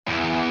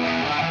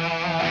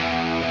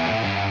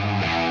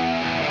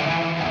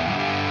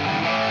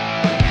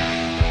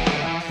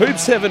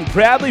Hoops Heaven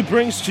proudly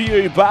brings to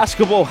you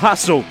Basketball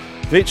Hustle,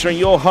 featuring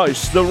your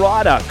hosts, the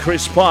writer,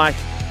 Chris Pike,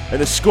 and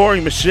the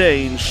scoring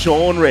machine,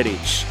 Sean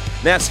Redditch.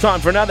 Now it's time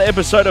for another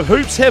episode of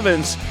Hoops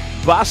Heaven's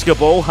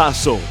Basketball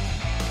Hustle.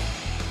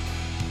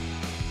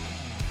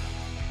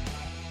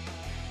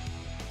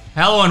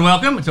 Hello and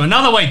welcome to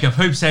another week of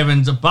Hoops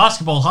Heaven's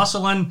Basketball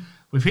Hustle, and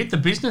we've hit the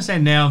business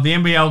end now of the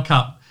NBL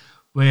Cup.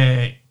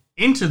 We're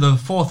into the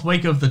fourth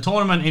week of the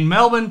tournament in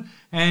Melbourne,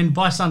 and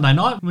by Sunday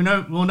night we'll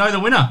know the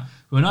winner.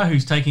 We'll know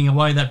who's taking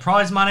away that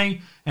prize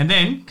money, and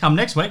then come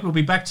next week we'll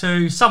be back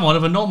to somewhat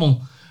of a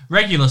normal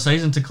regular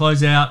season to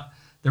close out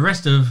the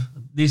rest of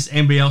this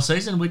NBL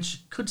season,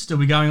 which could still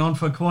be going on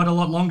for quite a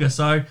lot longer.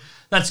 So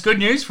that's good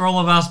news for all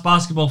of us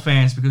basketball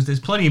fans, because there's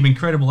plenty of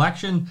incredible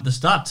action. The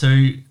start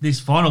to this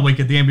final week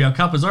of the NBL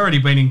Cup has already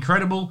been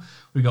incredible.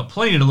 We've got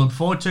plenty to look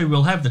forward to.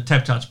 We'll have the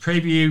Tap Touch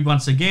preview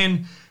once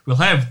again. We'll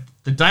have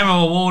the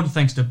Damo Award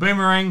thanks to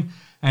Boomerang.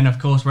 And of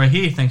course, we're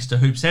here thanks to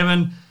Hoops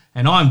Heaven.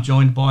 And I'm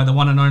joined by the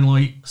one and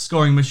only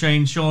scoring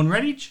machine, Sean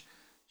Redditch.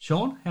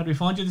 Sean, how do we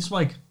find you this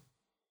week?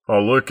 Oh,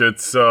 look,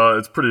 it's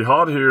pretty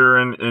hot here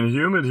and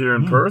humid here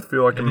in Perth.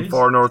 Feel like I'm in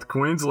far north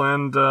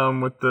Queensland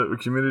with the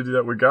humidity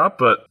that we got.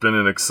 But been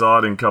an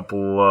exciting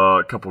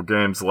couple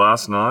games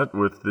last night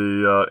with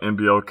the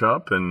NBL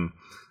Cup, and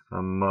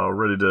I'm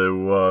ready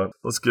to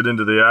let's get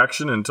into the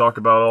action and talk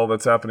about all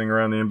that's happening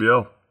around the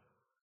NBL.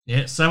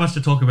 Yeah, so much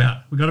to talk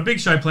about. We've got a big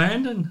show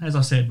planned, and as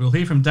I said, we'll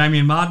hear from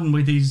Damian Martin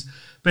with his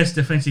Best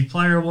Defensive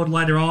Player Award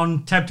later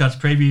on. Tap Touch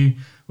preview,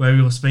 where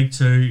we will speak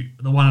to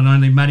the one and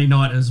only Matty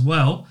Knight as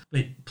well.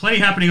 But plenty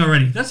happening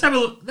already. Let's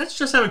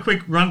just have a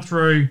quick run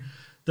through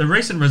the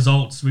recent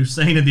results we've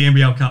seen at the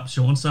NBL Cup,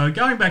 Sean. So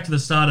going back to the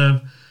start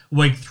of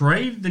week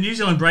 3, the New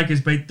Zealand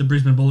Breakers beat the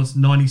Brisbane Bullets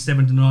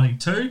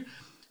 97-92,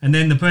 and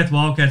then the Perth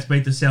Wildcats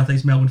beat the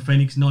Southeast Melbourne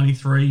Phoenix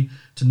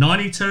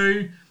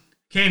 93-92.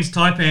 Cairns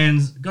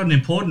Taipans got an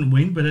important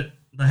win, but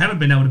they haven't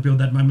been able to build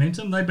that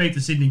momentum. They beat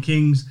the Sydney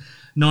Kings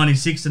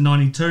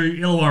 96-92.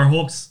 Illawarra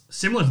Hawks,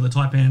 similar to the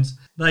Taipans,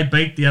 they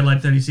beat the Adelaide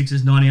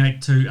 36ers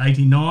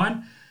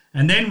 98-89.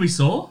 And then we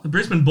saw the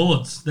Brisbane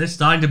Bullets. They're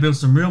starting to build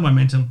some real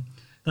momentum.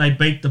 They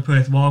beat the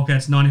Perth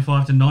Wildcats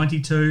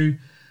 95-92.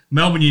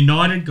 Melbourne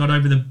United got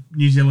over the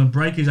New Zealand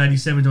Breakers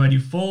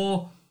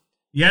 87-84.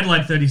 The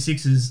Adelaide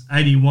 36ers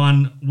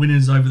 81,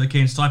 winners over the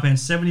Cairns Taipans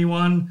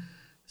 71.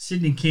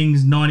 Sydney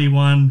Kings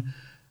 91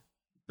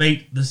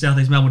 beat the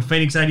Southeast Melbourne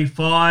Phoenix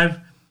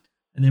 85.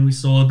 And then we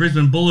saw the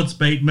Brisbane Bullets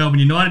beat Melbourne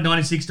United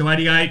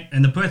 96-88.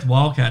 And the Perth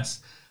Wildcats,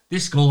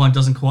 this scoreline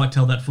doesn't quite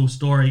tell that full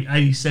story,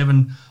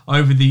 87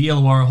 over the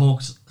Illawarra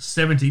Hawks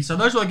 70. So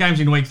those were the games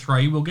in week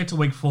 3. We'll get to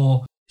week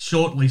 4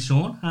 shortly,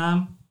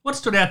 Sean. What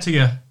stood out to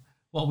you,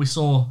 what we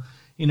saw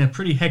in a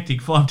pretty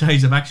hectic 5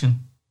 days of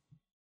action?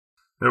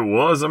 It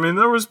was. I mean,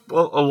 there was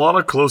a lot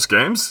of close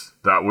games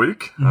that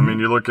week. Mm-hmm. I mean,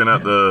 you're looking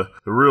at the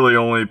really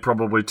only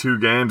probably 2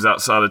 games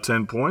outside of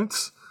 10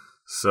 points.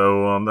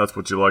 So that's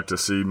what you like to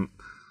see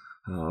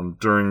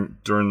during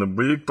the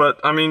week. But,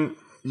 I mean,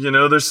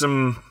 there's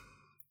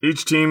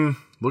each team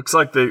looks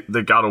like they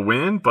got a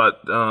win,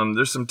 but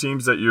there's some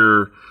teams that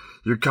you're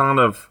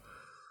kind of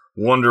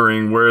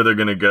wondering where they're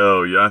going to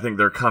go. Yeah, I think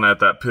they're kind of at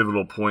that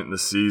pivotal point in the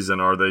season.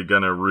 Are they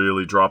going to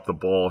really drop the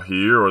ball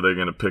here, or are they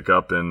going to pick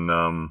up and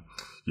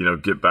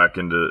get back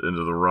into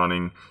the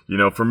running?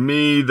 For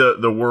me,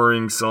 the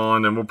worrying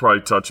sign, and we'll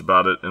probably touch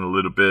about it in a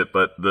little bit,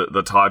 but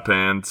the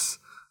Taipans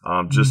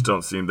just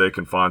don't seem they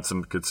can find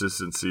some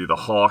consistency. The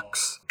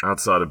Hawks,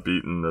 outside of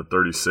beating the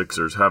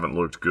 36ers, haven't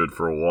looked good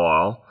for a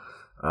while.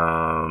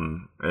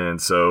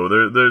 And so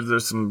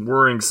there's some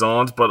worrying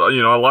signs, but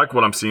I like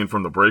what I'm seeing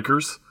from the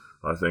Breakers.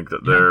 I think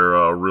that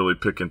they're really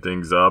picking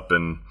things up,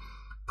 and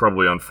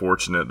probably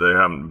unfortunate they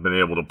haven't been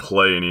able to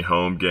play any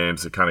home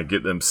games to kind of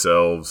get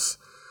themselves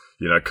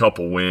a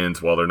couple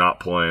wins while they're not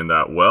playing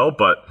that well.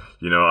 But,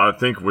 I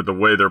think with the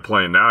way they're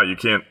playing now, you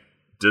can't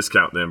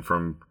discount them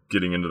from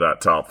getting into that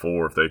top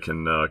 4 if they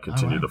can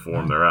continue the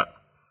form they're at.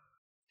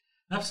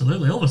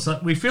 Absolutely. All of a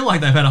sudden, we feel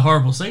like they've had a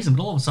horrible season,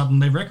 but all of a sudden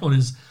their record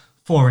is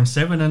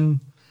 4-7,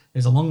 and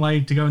there's a long way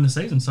to go in the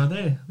season. So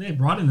they're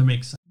right in the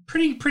mix.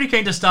 Pretty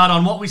keen to start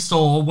on what we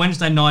saw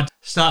Wednesday night,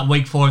 start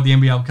week 4 of the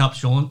NBL Cup,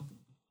 Sean.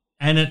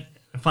 And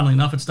funnily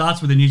enough, it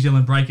starts with the New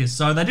Zealand Breakers.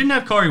 So they didn't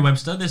have Corey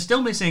Webster. They're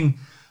still missing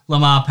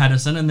Lamar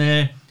Patterson, and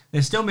they're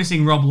still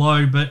missing Rob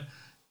Lowe, but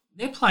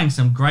they're playing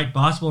some great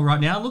basketball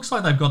right now. It looks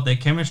like they've got their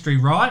chemistry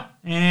right,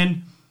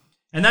 and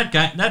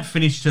that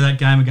finish to that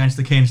game against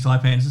the Cairns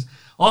Taipans,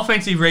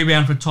 offensive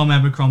rebound for Tom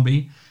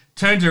Abercrombie,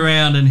 turns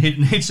around and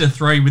hits a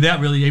 3 without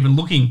really even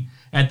looking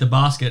at the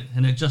basket,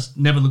 and it just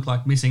never looked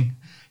like missing.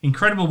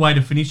 Incredible way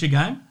to finish a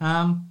game.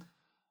 I'm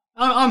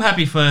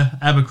happy for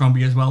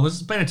Abercrombie as well.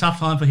 It's been a tough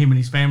time for him and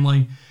his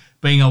family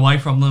being away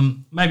from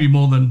them, maybe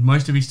more than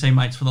most of his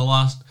teammates for the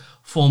last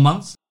 4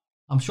 months.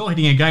 I'm sure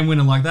hitting a game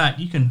winner like that,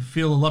 you can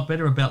feel a lot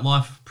better about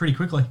life pretty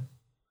quickly.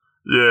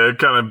 Yeah, it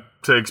kind of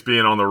takes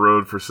being on the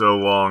road for so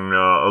long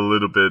a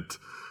little bit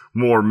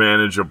more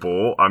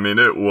manageable. I mean,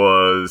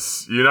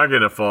 you're not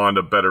going to find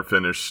a better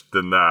finish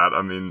than that.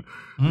 I mean,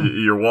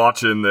 you're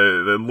watching,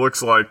 it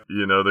looks like,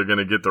 they're going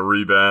to get the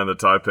rebound, the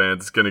Taipans,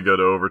 it's going to go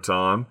to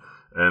overtime.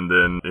 And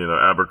then,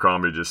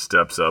 Abercrombie just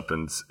steps up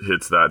and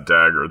hits that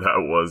dagger.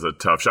 That was a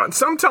tough shot. And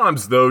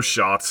sometimes those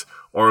shots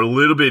are a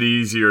little bit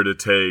easier to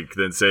take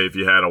than, say, if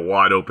you had a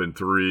wide open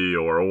three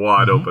or a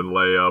wide open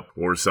layup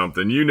or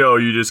something.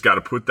 You just got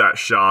to put that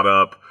shot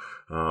up.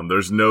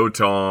 There's no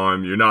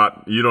time. You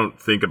don't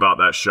think about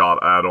that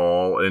shot at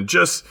all. And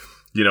just,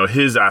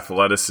 his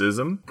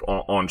athleticism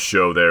on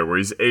show there, where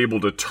he's able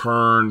to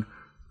turn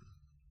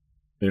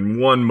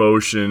in one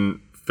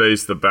motion,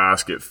 face the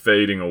basket,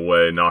 fading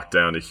away, knock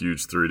down a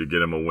huge three to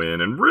get him a win,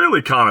 and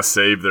really kind of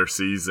save their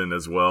season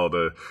as well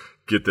to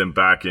get them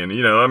back in.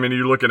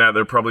 You're looking at,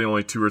 they're probably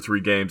only 2 or 3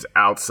 games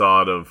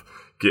outside of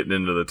getting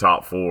into the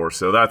top 4.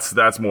 So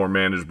that's more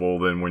manageable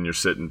than when you're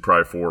sitting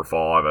probably 4 or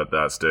 5 at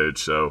that stage.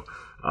 So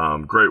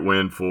great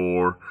win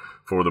for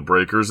the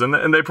Breakers,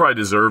 and they probably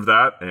deserve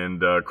that,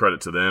 and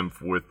credit to them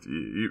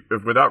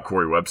without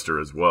Corey Webster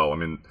as well. I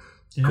mean,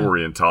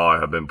 Corey and Ty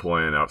have been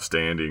playing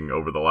outstanding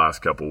over the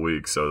last couple of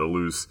weeks, so to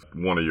lose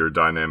one of your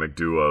dynamic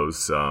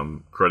duos,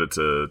 credit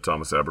to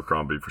Thomas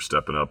Abercrombie for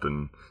stepping up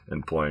and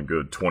playing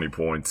good. 20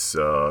 points,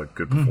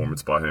 good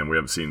performance by him. We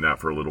haven't seen that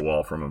for a little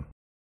while from him.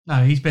 No,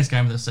 his best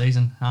game of the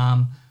season.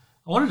 I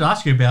wanted to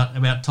ask you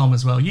about Tom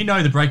as well. You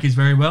know the Breakers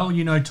very well.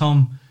 You know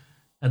Tom,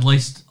 at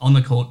least on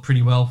the court,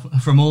 pretty well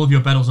from all of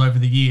your battles over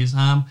the years.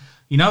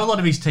 You know a lot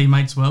of his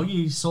teammates well.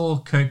 You saw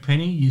Kirk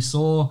Penny, you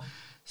saw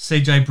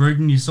CJ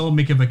Bruton, you saw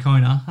Mika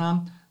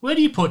Vukona. Where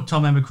do you put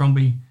Tom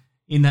Abercrombie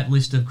in that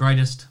list of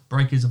greatest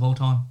Breakers of all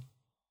time?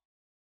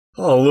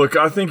 Oh, look,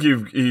 I think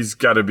he's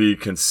got to be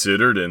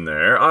considered in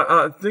there.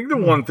 I think the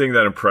one thing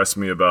that impressed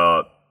me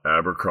about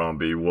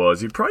Abercrombie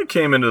was he probably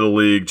came into the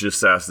league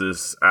just as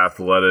this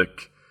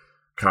athletic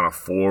kind of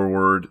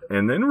forward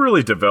and then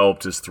really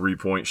developed his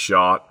three-point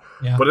shot.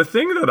 Yeah. But a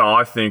thing that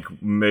I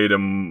think made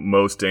him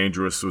most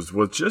dangerous was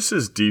just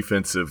his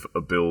defensive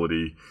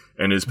ability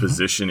and his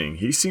positioning.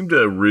 He seemed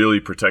to really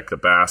protect the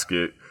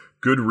basket,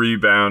 good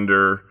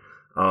rebounder,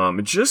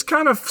 just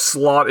kind of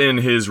slot in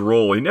his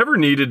role. He never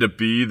needed to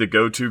be the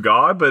go-to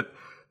guy, but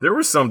there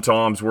were some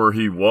times where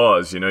he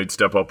was. He'd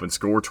step up and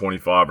score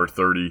 25 or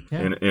 30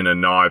 in a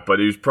night, but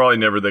he was probably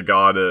never the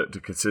guy to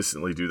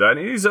consistently do that.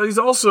 And he's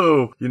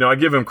also, I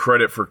give him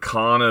credit for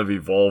kind of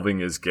evolving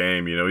his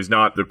game. He's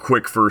not the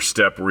quick first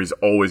step where he's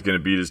always going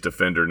to beat his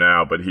defender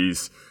now, but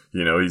he's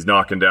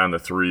knocking down the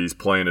threes,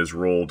 playing his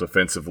role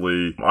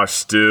defensively. I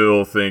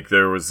still think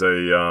there was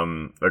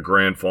a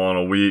grand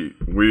final. We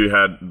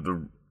had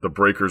the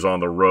Breakers on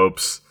the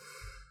ropes.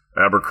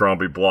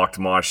 Abercrombie blocked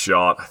my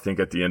shot, I think,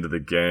 at the end of the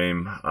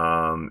game,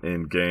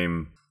 in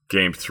game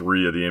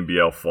 3 of the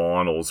NBL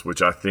Finals,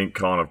 which I think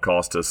kind of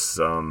cost us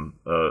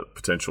a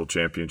potential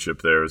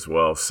championship there as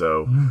well.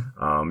 So,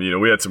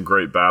 we had some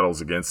great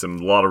battles against him.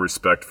 A lot of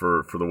respect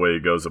for the way he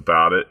goes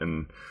about it,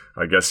 and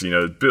I guess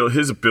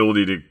his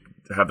ability to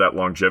have that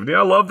longevity.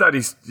 I love that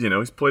he's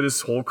played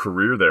his whole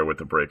career there with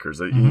the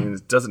Breakers.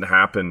 It doesn't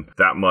happen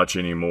that much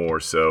anymore.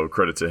 So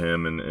credit to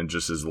him and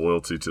just his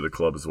loyalty to the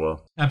club as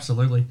well.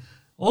 Absolutely.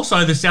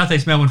 Also, the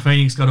Southeast Melbourne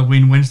Phoenix got a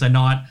win Wednesday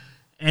night,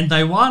 and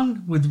they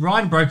won with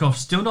Ryan Broekhoff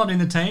still not in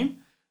the team,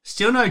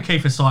 still no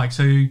Kiefer Sykes,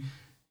 who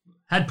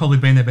had probably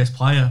been their best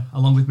player,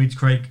 along with Mitch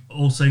Creek,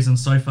 all season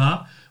so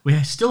far. We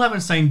still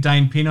haven't seen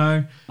Dane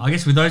Pino. I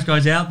guess with those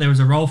guys out, there was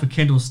a role for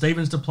Kendall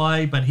Stevens to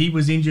play, but he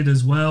was injured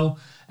as well.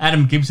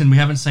 Adam Gibson, we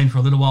haven't seen for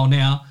a little while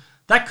now.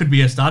 That could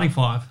be a starting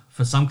 5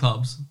 for some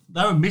clubs.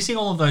 They were missing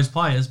all of those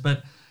players,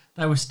 but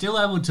they were still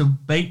able to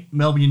beat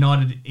Melbourne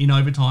United in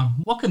overtime.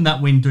 What can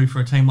that win do for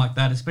a team like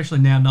that, especially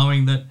now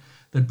knowing that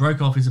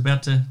Broekhoff is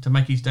about to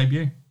make his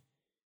debut?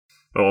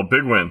 Oh, a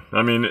big win.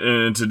 I mean,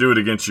 and to do it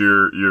against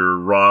your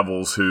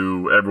rivals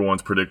who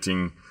everyone's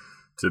predicting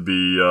to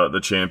be the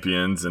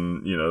champions,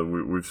 and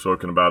we've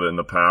spoken about it in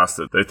the past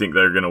that they think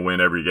they're going to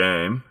win every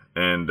game,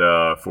 and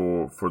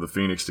for the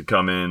Phoenix to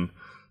come in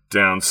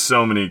down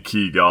so many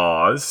key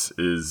guys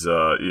has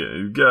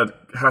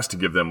to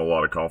give them a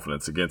lot of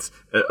confidence against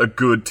a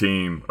good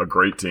team, a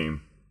great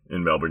team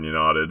in Melbourne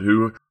United,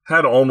 who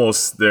had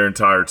almost their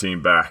entire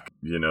team back.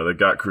 They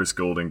got Chris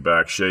Goulding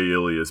back, Shea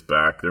Ilias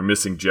back. They're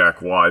missing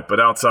Jack White, but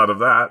outside of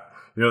that,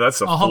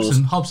 that's a Hobson,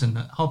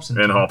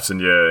 and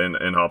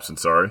Hobson,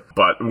 sorry.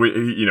 But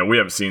we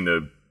haven't seen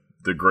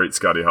the great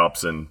Scotty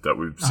Hobson that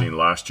we've seen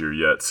last year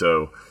yet.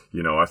 So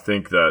I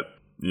think that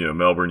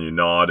Melbourne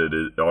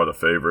United are the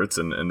favorites,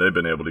 and they've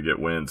been able to get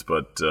wins.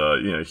 But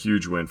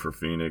huge win for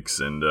Phoenix,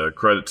 and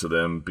credit to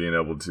them being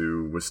able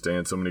to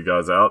withstand so many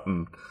guys out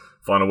and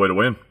find a way to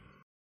win.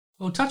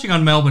 Well, touching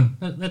on Melbourne,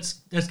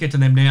 let's get to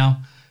them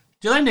now.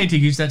 Do they need to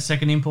use that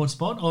second import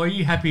spot, or are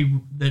you happy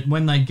that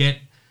when they get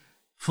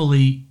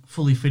fully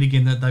fit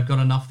again, that they've got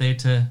enough there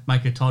to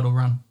make a title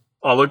run?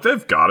 Oh, look,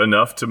 they've got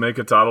enough to make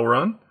a title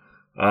run.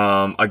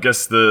 I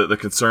guess the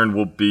concern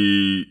will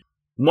be.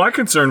 My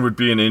concern would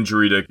be an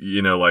injury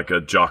to, like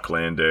a Jock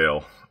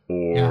Landale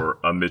or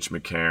a Mitch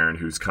McCarron,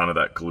 who's kind of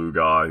that glue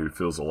guy who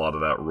fills a lot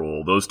of that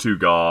role. Those two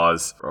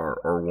guys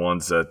are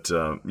ones that,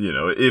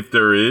 if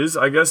there is,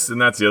 I guess, and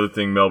that's the other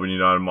thing Melbourne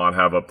United might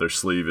have up their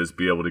sleeve is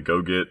be able to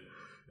go get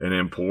an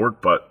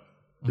import, but,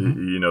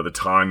 the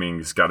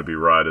timing's got to be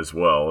right as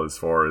well as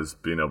far as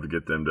being able to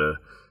get them to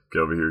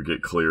go over here,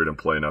 get cleared, and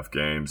play enough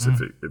games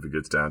if it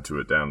gets down to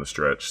it down the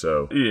stretch.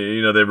 So,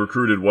 they've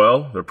recruited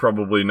well. There's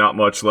probably not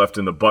much left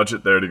in the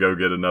budget there to go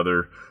get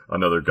another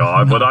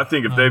guy. But I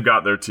think if they've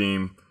got their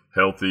team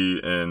healthy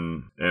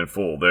and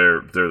full,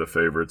 they're the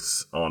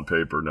favorites on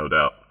paper, no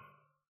doubt.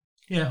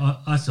 Yeah,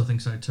 I still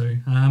think so too.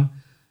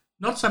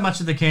 Not so much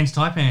of the Cairns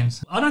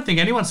Taipans. I don't think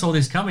anyone saw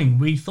this coming.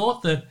 We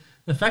thought that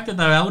the fact that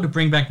they were able to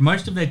bring back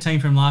most of their team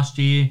from last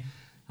year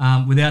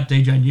without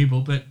DJ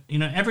Newell, but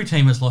every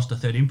team has lost a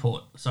third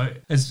import. So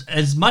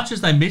as much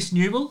as they miss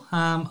Newell,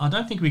 I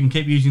don't think we can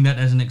keep using that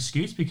as an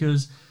excuse,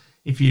 because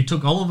if you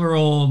took Oliver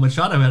or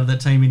Machado out of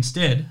that team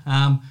instead,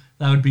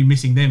 they would be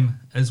missing them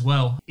as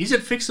well. Is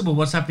it fixable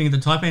what's happening at the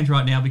Taipans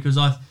right now? Because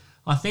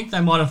I think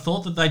they might have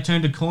thought that they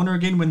turned a corner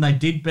again when they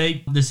did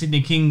beat the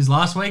Sydney Kings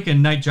last week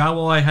and Nate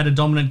Jawai had a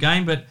dominant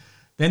game, but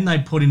then they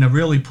put in a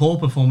really poor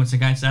performance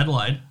against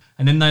Adelaide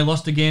and then they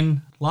lost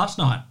again last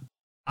night.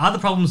 Are the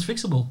problems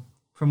fixable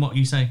from what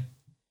you say?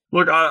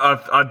 Look,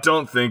 I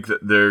don't think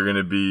that they're going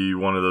to be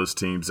one of those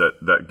teams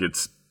that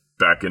gets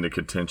back into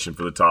contention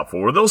for the top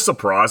four. They'll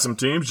surprise some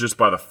teams just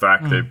by the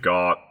fact they've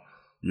got,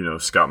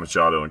 Scott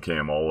Machado and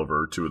Cam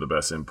Oliver, two of the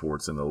best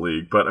imports in the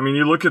league. But,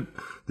 you look at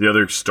the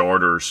other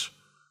starters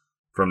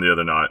from the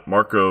other night.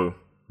 Mirko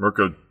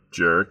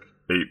Jeric,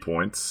 8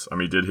 points.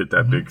 He did hit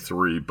that big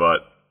three,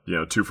 but,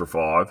 2 for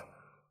 5.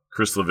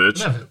 Chris Levic.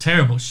 That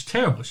was a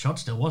terrible shot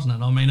still, wasn't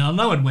it? I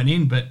know it went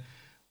in, but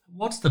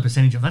what's the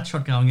percentage of that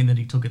shot going in that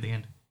he took at the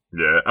end?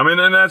 Yeah,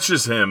 and that's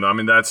just him.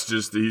 That's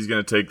just, he's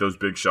going to take those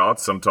big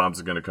shots. Sometimes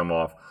it's going to come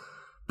off.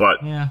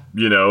 But, and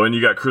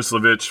you got Chris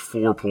Levic,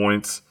 4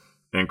 points,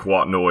 and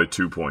Kwat Noi,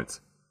 2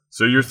 points.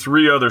 So your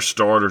three other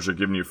starters are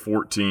giving you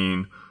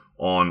 14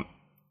 on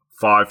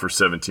 5 for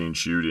 17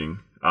 shooting.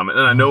 And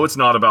I know it's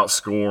not about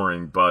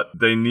scoring, but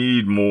they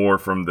need more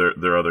from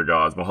their other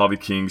guys. Mojave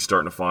King's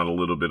starting to find a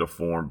little bit of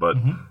form, but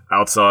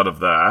outside of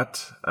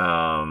that,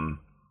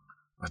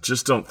 I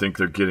just don't think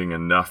they're getting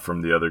enough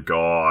from the other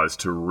guys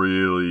to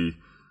really,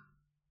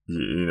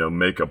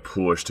 make a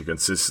push to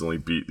consistently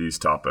beat these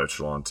top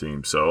echelon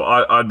teams. So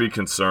I'd be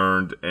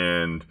concerned,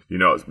 and,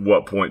 at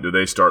what point do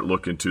they start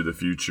looking to the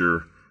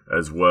future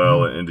as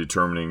well and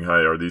determining,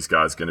 hey, are these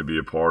guys going to be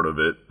a part of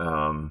it?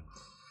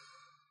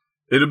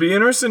 It'll be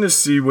interesting to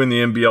see when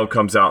the NBL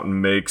comes out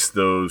and makes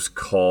those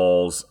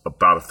calls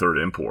about a third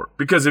import.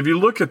 Because if you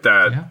look at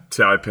that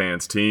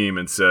Taipans team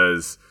and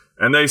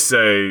they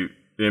say,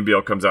 the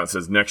NBL comes out and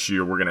says, next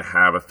year we're going to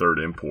have a third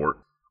import.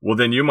 Well,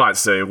 then you might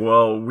say,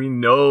 well, we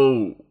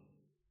know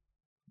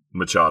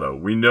Machado,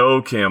 we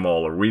know Cam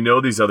Oliver, we know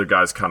these other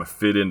guys kind of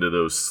fit into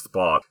those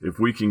spots. If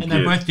we can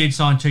they both did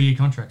sign 2-year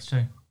contracts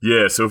too.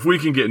 Yeah, so if we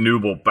can get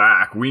Newell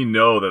back, we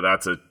know that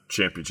that's a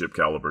championship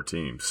caliber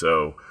team.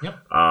 So,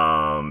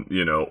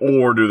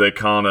 or do they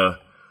kind of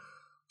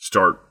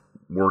start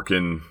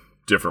working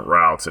different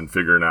routes and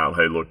figuring out,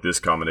 hey, look, this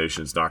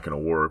combination is not going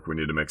to work. We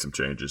need to make some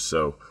changes.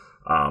 So,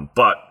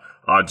 but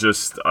I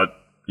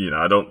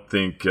don't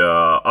think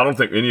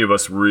any of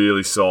us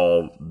really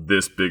saw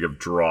this big of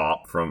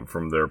drop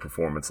from their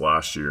performance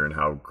last year and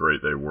how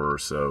great they were.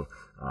 So,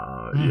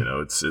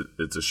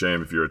 it's a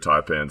shame if you're a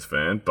Taipans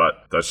fan,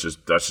 but that's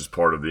just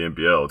part of the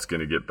NBL. It's going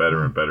to get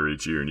better and better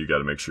each year, and you got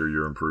to make sure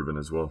you're improving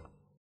as well.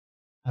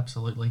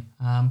 Absolutely.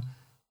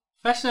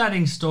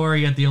 Fascinating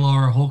story at the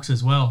Illawarra Hawks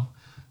as well.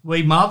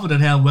 We marvelled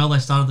at how well they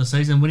started the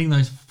season, winning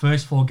those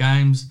first 4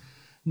 games,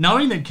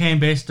 knowing that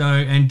Cam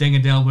Besto and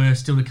Dengadell were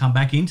still to come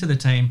back into the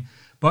team,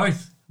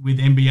 both with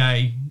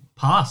NBA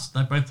past.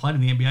 They both played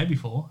in the NBA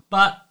before.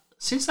 But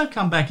since they've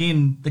come back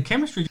in, the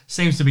chemistry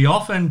seems to be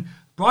off, and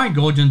Brian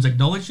Goorjian's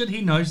acknowledged it.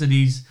 He knows that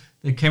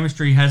the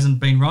chemistry hasn't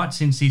been right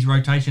since his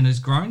rotation has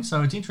grown.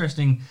 So it's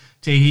interesting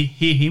to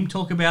hear him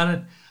talk about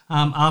it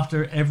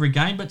after every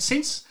game. But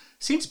since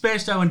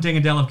Bairstow and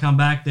Dengadell have come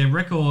back, their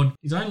record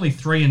is only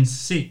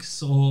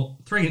 3-6,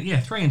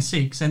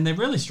 3-6, and they're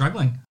really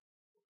struggling.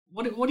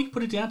 What do you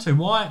put it down to?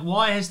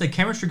 Why has the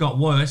chemistry got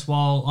worse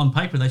while on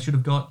paper they should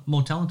have got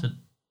more talented?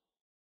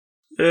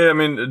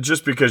 Yeah,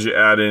 just because you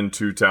add in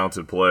 2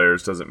 talented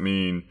players doesn't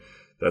mean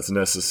that's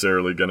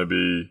necessarily going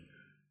to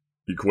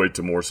equate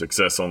to more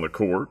success on the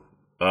court.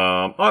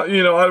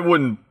 I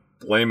wouldn't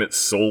blame it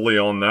solely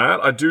on that.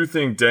 I do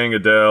think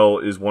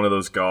Dengadell is one of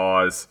those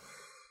guys.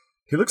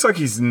 He looks like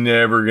he's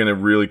never going to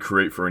really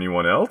create for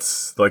anyone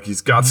else. Like,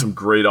 he's got some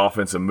great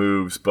offensive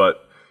moves,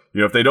 but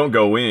if they don't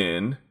go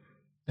in,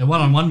 they're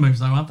one-on-one moves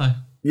though, aren't they?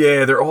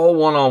 Yeah, they're all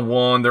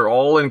one-on-one. They're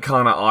all in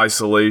kind of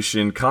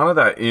isolation, kind of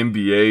that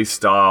NBA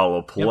style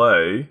of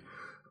play. Yep.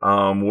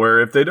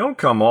 Where if they don't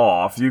come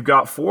off, you've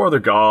got 4 other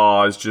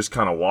guys just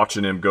kind of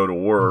watching him go to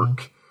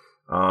work.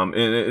 And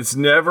it's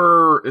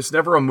never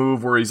a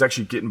move where he's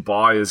actually getting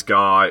by his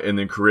guy and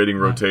then creating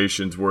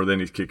rotations where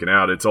then he's kicking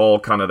out. It's all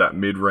kind of that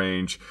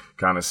mid-range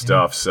kind of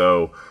stuff.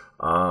 So,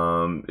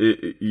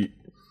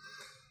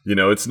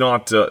 it's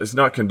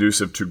not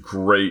conducive to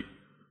great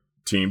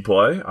team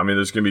play. I mean,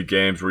 there's going to be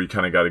games where you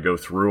kind of got to go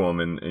through them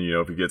and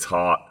if he gets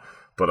hot.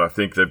 But I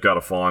think they've got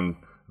to find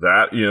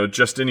that.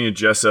 Justinian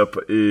Jessup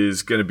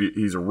he's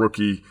a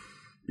rookie.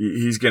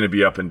 He's going to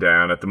be up and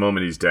down. At the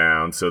moment, he's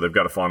down, so they've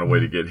got to find a way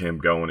to get him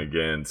going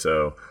again.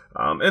 So,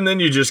 and then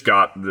you just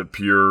got the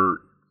pure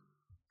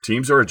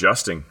teams are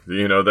adjusting.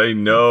 They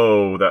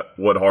know that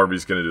what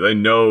Harvey's going to do. They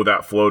know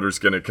that floater's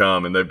going to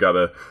come, and they've got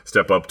to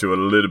step up to it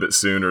a little bit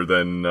sooner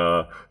than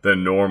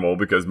normal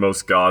because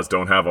most guys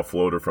don't have a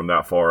floater from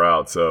that far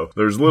out. So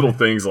there's little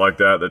things like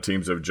that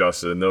teams have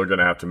adjusted, and they're going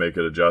to have to make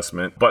an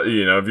adjustment. But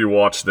if you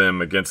watch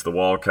them against the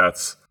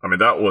Wildcats, I mean,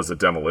 that was a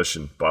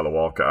demolition by the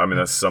Wildcats. I mean,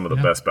 that's some of the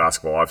best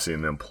basketball I've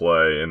seen them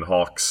play, and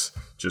Hawks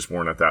just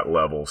weren't at that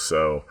level.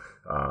 So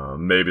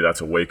maybe that's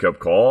a wake-up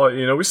call.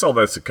 We saw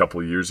this a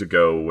couple of years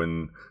ago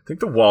when I think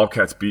the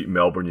Wildcats beat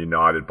Melbourne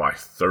United by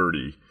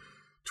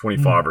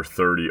 25 or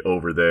 30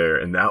 over there,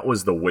 and that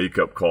was the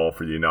wake-up call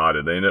for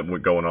United. They ended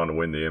up going on to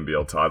win the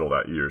NBL title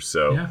that year.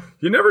 So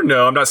you never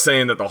know. I'm not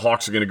saying that the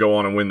Hawks are going to go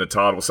on and win the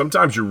title.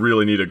 Sometimes you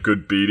really need a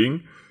good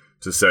beating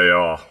to say,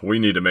 we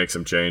need to make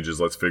some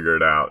changes. Let's figure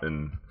it out.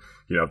 And,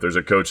 if there's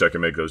a coach that can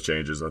make those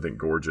changes, I think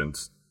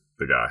Gorgin's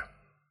the guy.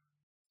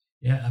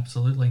 Yeah,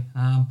 absolutely.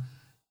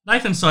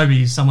 Nathan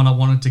Sobey is someone I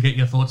wanted to get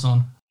your thoughts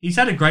on. He's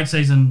had a great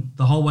season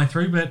the whole way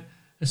through, but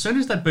as soon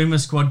as that Boomer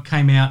squad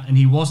came out and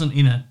he wasn't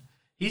in it,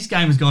 his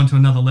game has gone to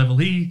another level.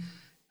 He's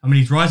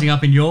rising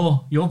up in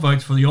your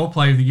votes for your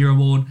Player of the Year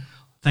award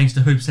thanks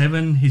to Hoops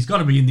Heaven. He's got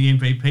to be in the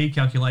MVP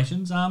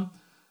calculations. How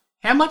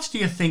much do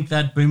you think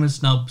that Boomer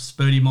snub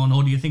spurred him on,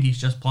 or do you think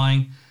he's just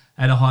playing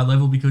at a high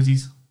level because he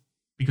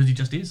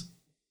just is?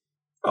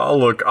 Oh,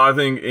 look, I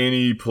think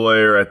any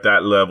player at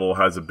that level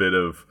has a bit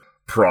of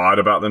pride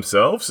about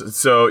themselves.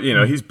 So,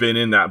 he's been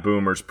in that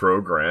Boomers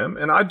program,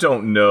 and I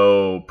don't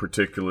know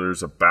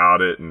particulars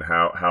about it and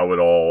how it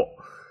all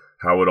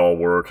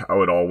worked,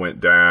 how it all went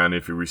down,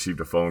 if he received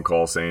a phone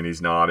call saying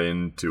he's not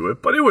into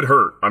it. But it would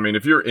hurt. I mean,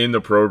 if you're in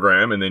the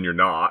program and then you're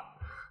not,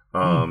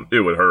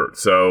 it would hurt.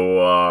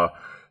 So,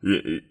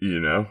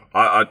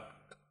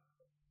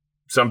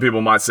 some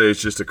people might say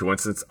it's just a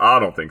coincidence. I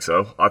don't think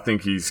so. I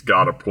think he's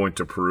got a point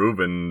to prove,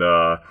 and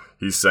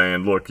he's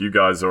saying, look, you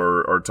guys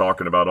are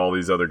talking about all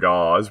these other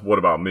guys. What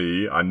about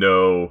me? I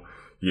know,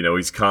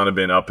 he's kind of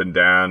been up and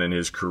down in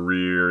his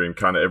career, and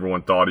kind of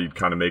everyone thought he'd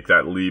kind of make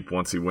that leap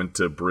once he went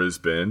to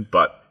Brisbane,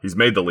 but he's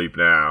made the leap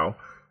now,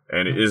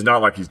 and it is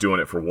not like he's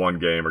doing it for one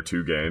game or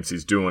two games.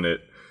 He's doing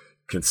it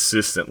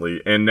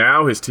consistently, and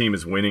now his team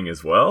is winning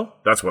as well.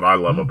 That's what I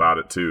love about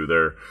it too.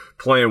 They're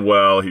playing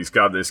well. He's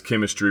got this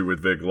chemistry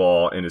with Vic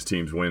Law, and his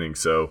team's winning.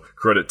 So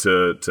credit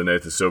to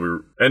Nathan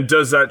Sobey. And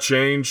does that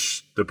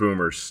change the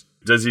Boomers?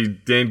 Does he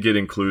then get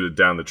included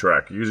down the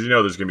track? Because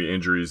there's going to be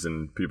injuries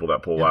and people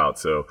that pull out.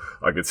 So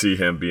I could see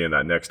him being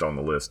that next on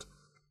the list.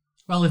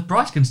 Well, if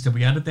Bryce can still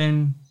be added,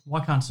 then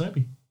why can't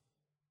Sobey?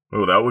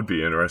 Oh, that would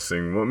be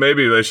interesting. Well,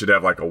 maybe they should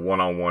have like a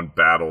one-on-one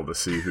battle to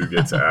see who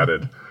gets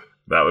added.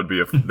 That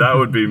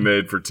would be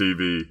made for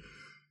TV,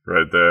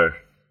 right there.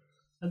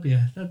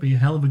 That'd be a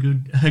hell of a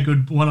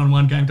good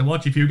one-on-one game to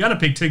watch. If you were going to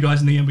pick two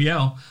guys in the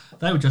NBL,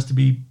 they would just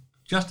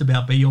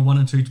about be your 1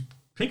 and 2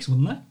 picks,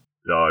 wouldn't they?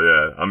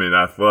 Oh yeah, I mean,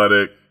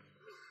 athletic,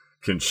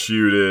 can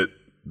shoot it.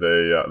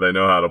 They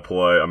know how to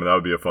play. I mean, that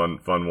would be a fun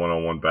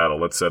one-on-one battle.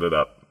 Let's set it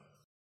up.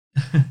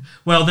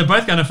 Well, they're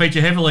both going to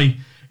feature heavily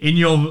in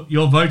your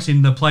votes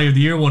in the Player of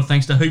the Year award,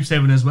 thanks to Hoops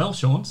Heaven as well,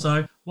 Sean.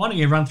 So why don't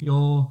you run through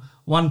your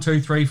 1, 2,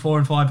 3, 4,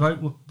 and 5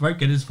 vote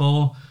getters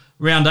for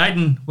round 8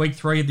 and week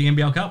 3 at the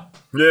NBL Cup?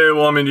 Yeah,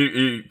 well, I mean,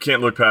 you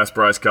can't look past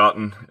Bryce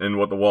Cotton and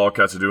what the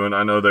Wildcats are doing.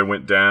 I know they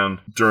went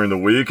down during the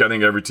week. I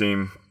think every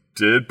team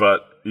did,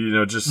 but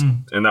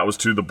and that was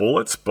to the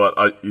Bullets. But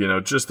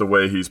just the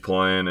way he's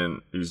playing,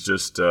 and he's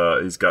just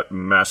he's got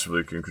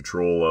massively in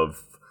control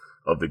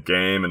of the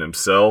game and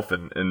himself,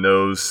 and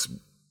knows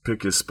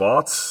pick his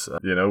spots.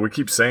 We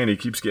keep saying he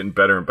keeps getting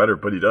better and better,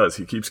 but he does.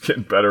 He keeps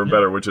getting better and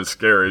better, which is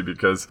scary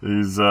because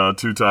he's a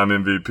 2-time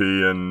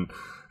MVP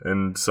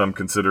and some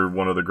consider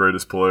one of the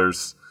greatest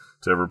players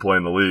to ever play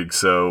in the league.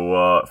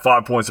 So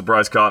 5 points to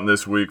Bryce Cotton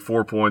this week,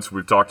 4 points.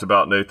 We've talked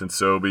about Nathan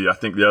Sobey. I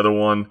think the other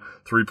one,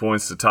 3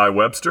 points to Ty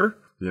Webster.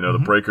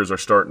 The Breakers are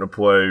starting to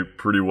play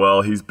pretty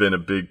well. He's been a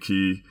big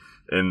key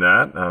in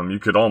that. You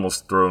could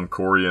almost throw in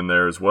Corey in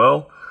there as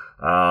well.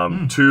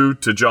 2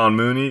 to John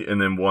Mooney,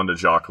 and then 1 to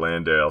Jock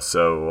Landale.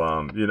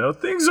 So,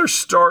 things are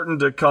starting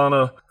to kind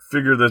of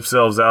figure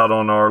themselves out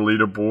on our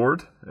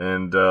leaderboard.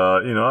 And,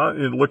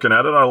 looking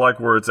at it, I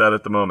like where it's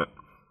at the moment.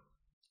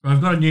 Well,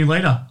 I've got a new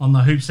leader on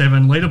the Hoop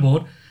 7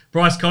 leaderboard.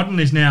 Bryce Cotton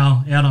is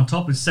now out on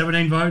top with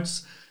 17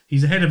 votes.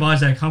 He's ahead of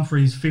Isaac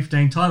Humphries,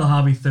 15, Tyler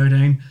Harvey,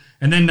 13.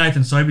 And then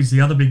Nathan Sobey's the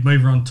other big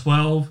mover on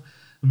 12.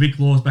 Vic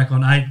Law's back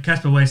on 8.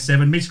 Casper West,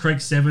 7. Mitch Creek,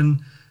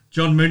 7.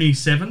 John Mooney,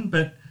 7.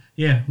 But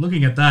yeah,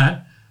 looking at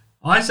that,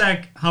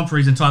 Isaac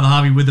Humphries and Tyler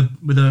Harvey with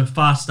the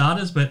fast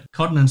starters, but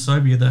Cotton and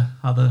Sobey are the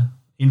other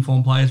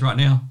informed players right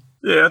now.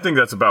 Yeah, I think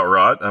that's about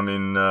right. I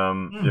mean,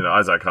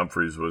 Isaac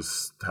Humphries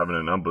was having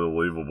an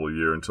unbelievable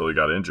year until he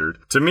got injured.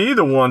 To me,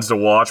 the ones to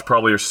watch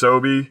probably are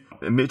Sobey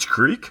and Mitch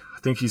Creek. I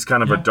think he's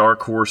kind of a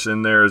dark horse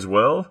in there as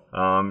well.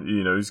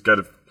 He's got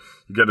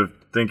to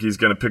think he's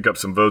going to pick up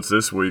some votes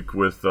this week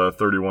with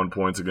 31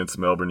 points against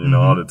Melbourne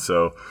United.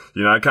 So,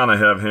 I kind of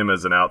have him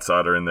as an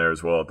outsider in there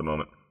as well at the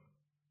moment.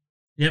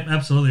 Yep,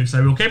 absolutely.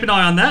 So we'll keep an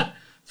eye on that,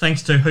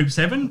 thanks to Hoop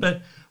 7.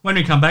 But when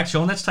we come back,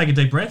 Sean, let's take a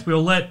deep breath.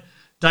 We'll let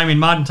Damien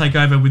Martin take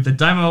over with the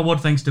Damo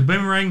Award, thanks to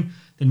Boomerang.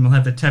 Then we'll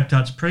have the Tap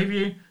Touch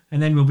preview,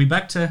 and then we'll be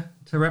back to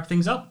wrap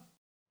things up.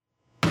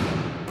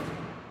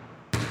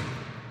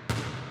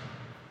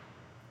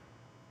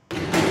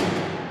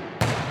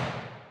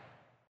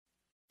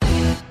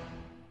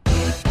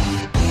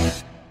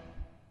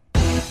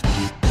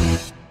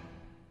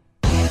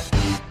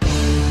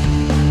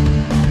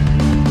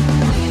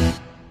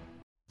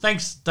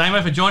 Thanks,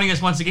 Damo, for joining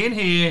us once again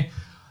here.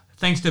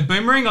 Thanks to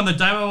Boomerang on the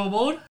Damo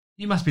Award.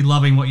 You must be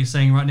loving what you're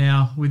seeing right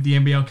now with the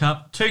NBL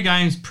Cup. 2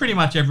 games pretty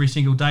much every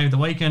single day of the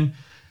weekend.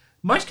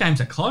 Most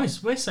games are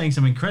close. We're seeing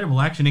some incredible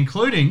action,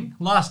 including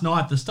last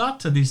night, the start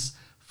to this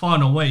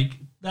final week,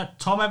 that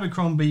Tom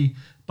Abercrombie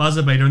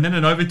buzzer beater, and then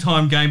an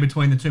overtime game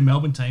between the two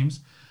Melbourne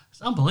teams.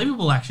 It's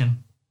unbelievable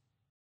action.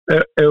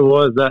 It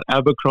was that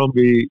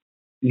Abercrombie,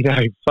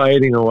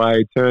 fading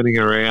away, turning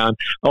around.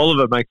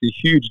 Oliver makes a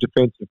huge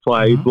defensive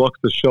play. He blocks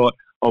the shot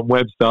on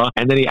Webster,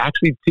 and then he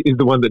actually is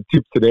the one that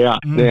tips it out.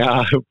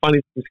 Now, funny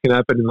things can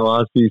happen in the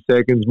last few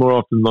seconds. More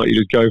often than not, you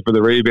just go for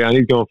the rebound.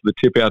 He's going for the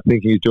tip out,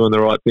 thinking he's doing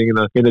the right thing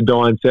in the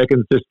dying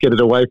seconds, just get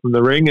it away from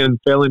the ring, and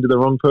fell into the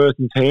wrong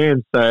person's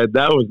hands. So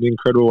that was an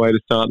incredible way to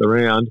start the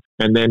round.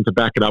 And then to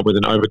back it up with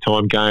an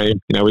overtime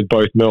game, with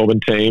both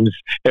Melbourne teams,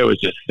 it was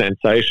just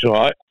sensational.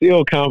 I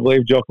still can't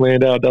believe Jock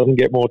Landau doesn't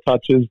get more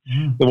touches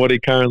than what he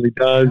currently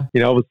does.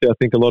 Obviously, I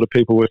think a lot of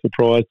people were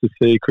surprised to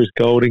see Chris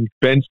Golding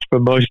benched for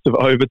most of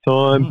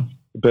overtime.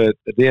 But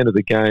at the end of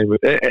the game,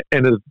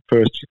 end of the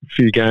first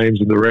few games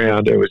in the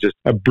round, it was just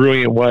a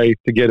brilliant way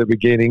to get it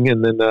beginning.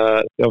 And then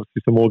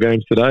obviously some more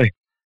games today.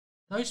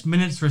 Those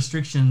minutes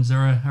restrictions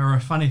are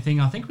a funny thing.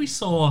 I think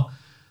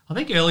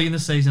early in the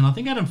season,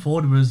 Adam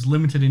Ford was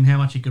limited in how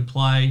much he could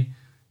play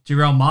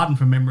Jarrell Martin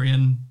from memory,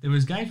 and there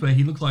was games where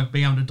he looked like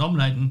being able to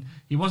dominate, and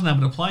he wasn't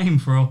able to play him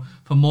for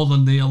more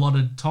than the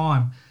allotted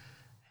time.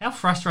 How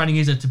frustrating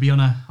is it to be on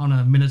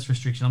a minutes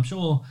restriction? I'm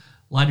sure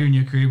later in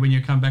your career, when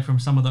you come back from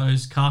some of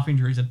those calf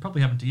injuries, it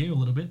probably happened to you a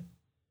little bit.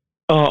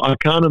 Oh, I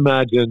can't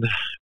imagine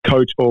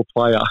coach or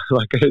player,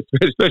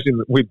 especially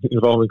with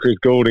involving Chris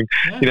Golding.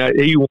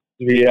 He wants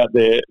to be out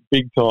there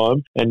big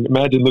time, and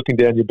imagine looking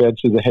down your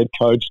bench as a head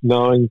coach,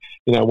 knowing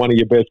one of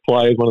your best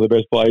players, one of the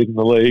best players in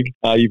the league.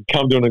 You've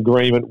come to an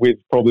agreement with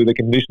probably the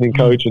conditioning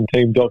coach and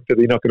team doctor that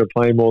you're not going to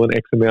play more than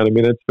X amount of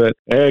minutes. But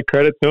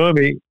credit to him,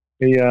 he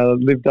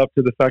lived up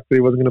to the fact that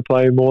he wasn't going to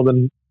play more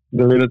than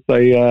the minutes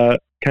they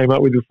came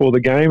up with before the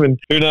game, and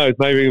who knows,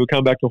 maybe he'll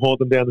come back to haunt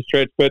them down the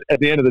stretch. But at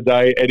the end of the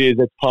day,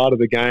 it's part of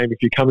the game. If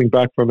you're coming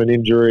back from an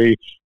injury,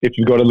 if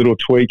you've got a little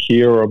tweak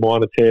here or a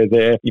minor tear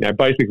there,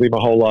 basically my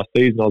whole last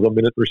season I was on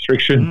minute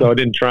restriction, so I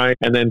didn't train,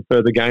 and then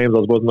for the games I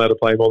wasn't allowed to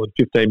play more than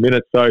 15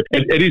 minutes. So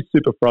it is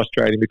super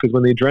frustrating, because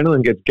when the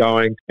adrenaline gets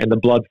going and the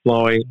blood's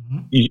flowing,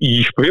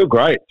 you feel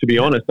great, to be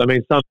honest. I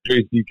mean, some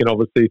injuries you can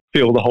obviously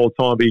feel the whole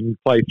time, but you can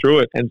play through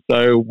it. And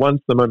so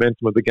once the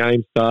momentum of the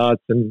game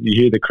starts and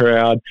you hear the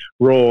crowd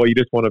roar, you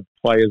just want to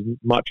play as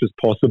much as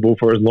possible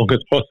for as long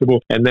as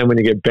possible. And then when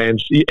you get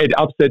benched, it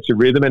upsets your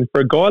rhythm. And for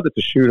a guy that's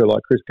a shooter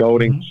like Chris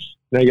Golding,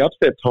 you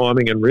upset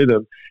timing and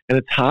rhythm, and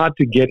it's hard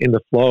to get in the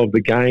flow of the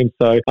game.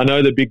 So I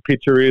know the big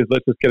picture is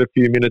let's just get a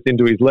few minutes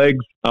into his legs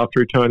after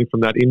returning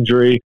from that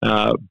injury.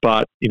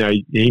 But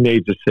he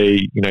needs to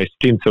see,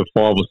 stints of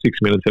 5 or 6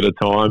 minutes at a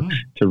time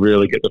to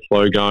really get the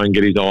flow going,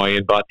 get his eye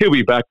in. But he'll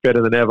be back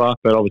better than ever.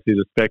 But obviously, as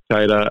a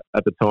spectator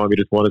at the time, you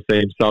just want to see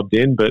him subbed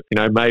in. But,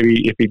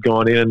 maybe if he'd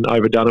gone in and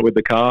overdone it with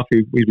the calf,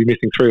 he'd be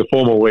missing 3 or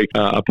 4 more weeks,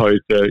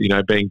 opposed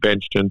to, being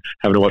benched and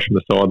having to watch from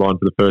the sideline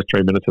for the first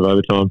 3 minutes of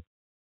overtime.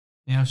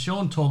 Now,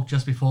 Sean talked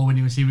just before when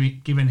he was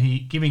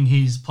giving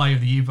his Player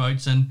of the Year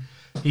votes, and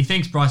he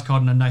thinks Bryce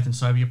Cotton and Nathan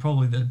Sobey are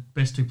probably the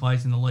best 2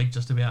 players in the league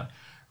just about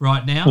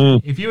right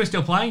now. If you were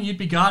still playing, you'd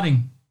be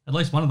guarding at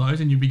least one of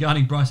those, and you'd be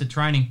guarding Bryce at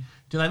training.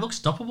 Do they look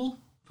stoppable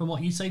from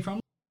what you see from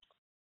them?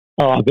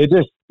 Oh, they're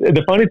just...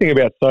 The funny thing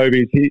about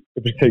Sobey is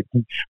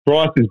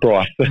Bryce is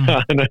Bryce.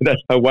 I know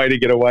that's a way to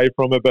get away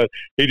from it, but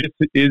he just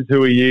is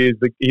who he is.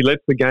 He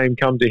lets the game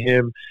come to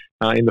him.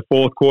 In the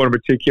fourth quarter in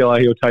particular,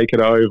 he'll take it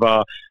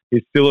over.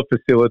 He's still a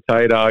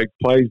facilitator. He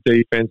plays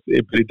defense,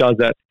 but he does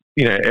that,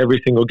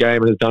 every single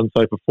game and has done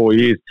so for 4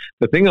 years.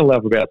 The thing I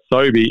love about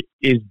Sobey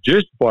is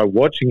just by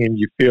watching him,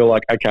 you feel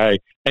like, okay,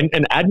 and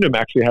Adnam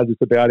actually has this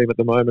about him at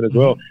the moment as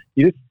well.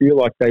 You just feel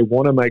like they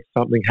want to make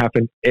something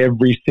happen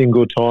every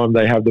single time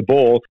they have the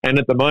ball. And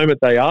at the moment,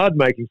 they are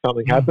making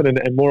something happen,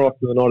 and more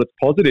often than not, it's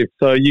positive.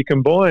 So you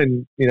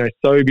combine,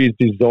 Sobey's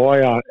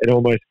desire, it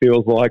almost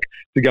feels like,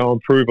 to go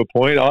and prove a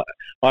point.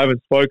 I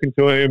haven't spoken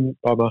to him.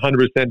 I'm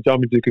 100%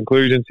 jumping to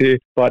conclusions here.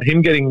 But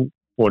him getting,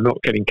 well,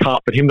 not getting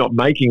cut, but him not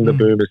making the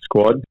Boomers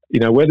squad,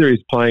 whether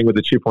he's playing with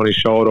a chip on his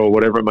shoulder or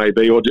whatever it may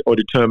be, or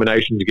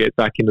determination to get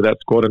back into that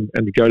squad and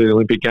to go to the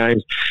Olympic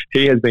Games,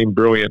 he has been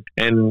brilliant.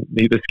 And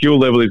the skill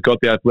level, he's got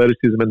the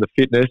athleticism and the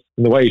fitness,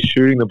 and the way he's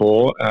shooting the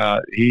ball,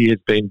 he has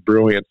been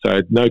brilliant.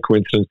 So no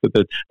coincidence that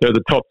they're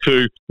the top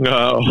two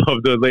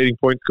of the leading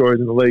point scorers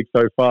in the league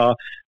so far.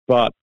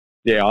 But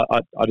yeah,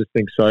 I just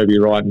think Sobey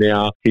right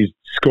now, he's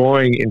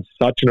scoring in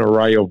such an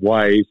array of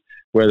ways,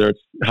 whether it's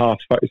half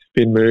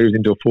spin moves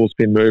into a full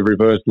spin move,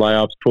 reverse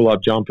layups, pull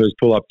up jumpers,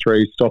 pull up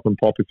threes, stop and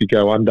pop if you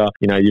go under.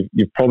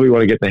 You probably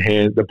want to get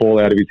the ball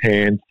out of his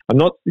hands.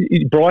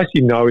 Bryce,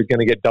 is going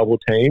to get double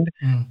teamed.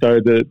 So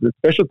the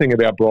special thing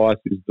about Bryce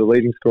is the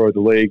leading scorer of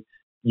the league,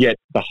 yet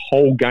the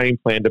whole game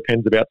plan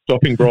depends about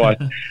stopping Bryce.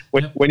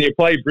 When you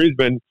play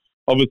Brisbane,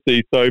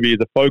 obviously Sobey is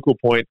a focal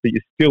point, but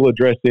you're still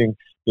addressing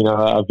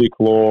a Vic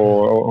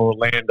Law or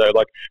Orlando,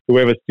 like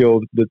whoever's still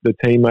the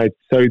teammates.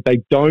 So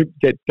they don't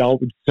get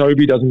doubled.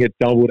 Sobey doesn't get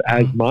doubled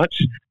as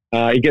much.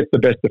 He gets the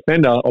best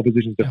defender,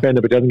 opposition's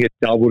defender, but doesn't get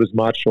doubled as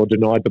much or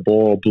denied the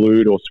ball or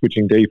blued or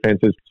switching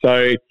defenses.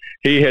 So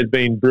he has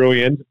been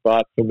brilliant.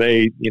 But for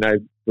me,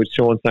 with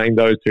Sean saying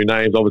those two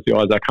names, obviously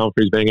Isaac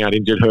Humphries being out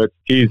injured hurts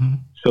his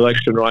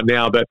selection right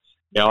now. But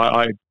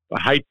I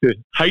hate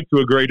to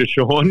agree to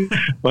Sean,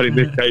 but in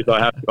this case, I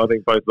have to. I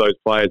think both of those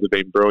players have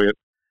been brilliant.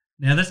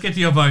 Now, let's get to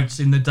your votes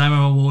in the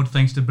Damo Award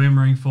thanks to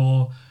Boomerang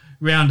for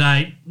round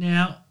 8.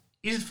 Now,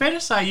 is it fair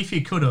to say if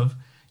you could have,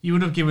 you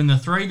would have given the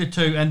 3, the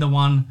 2 and the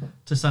 1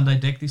 to Sunday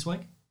Deck this week?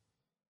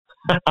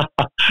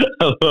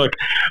 Look,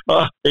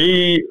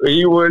 he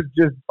was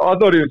just, I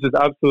thought he was just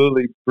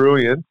absolutely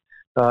brilliant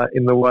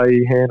in the way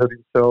he handled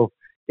himself.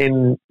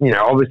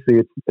 Obviously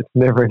it's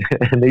never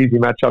an easy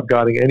matchup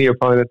guarding any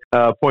opponent,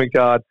 point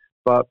guard,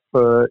 but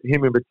for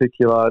him in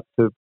particular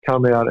to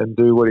come out and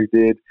do what he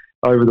did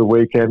over the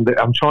weekend.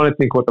 I'm trying to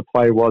think what the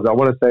play was. I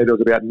want to say there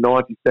was about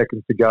 90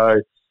 seconds to go,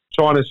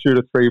 trying to shoot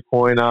a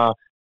three-pointer.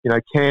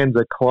 Cans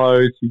are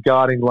close. You're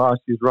guarding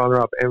last year's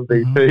runner-up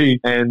MVP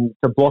and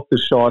to block the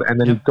shot,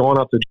 and then he's gone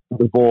up to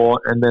the ball,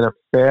 and then a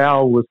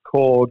foul was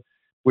called,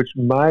 which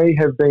may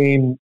have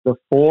been the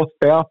 4th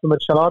foul for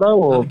Machado.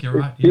 Or I think you're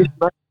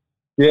right,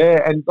 yeah,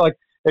 and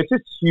it's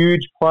just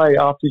huge play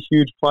after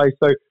huge play.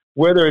 So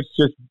whether it's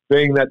just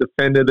being that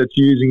defender that's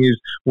using his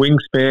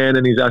wingspan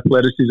and his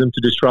athleticism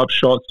to disrupt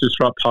shots,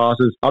 disrupt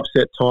passes,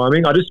 upset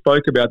timing. I just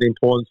spoke about the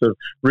importance of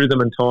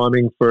rhythm and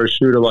timing for a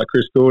shooter like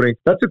Chris Goulding.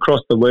 That's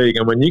across the league.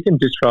 And when you can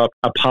disrupt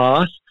a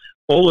pass,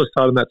 all of a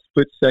sudden that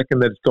split second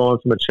that's gone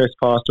from a chest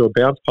pass to a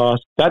bounce pass,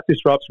 that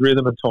disrupts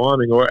rhythm and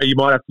timing. Or you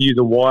might have to use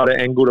a wider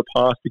angle to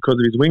pass because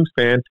of his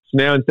wingspan. So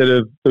now instead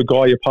of the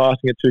guy you're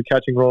passing it to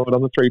catching right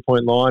on the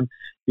three-point line,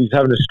 he's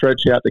having to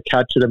stretch out to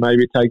catch it, and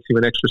maybe it takes him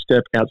an extra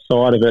step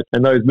outside of it.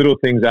 And those little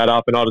things add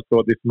up, and I just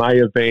thought this may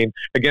have been,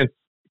 against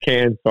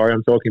Cairns, may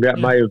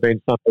have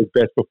been Sunday's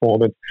best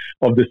performance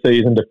of the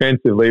season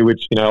defensively,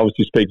 which,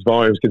 obviously speaks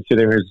volumes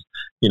considering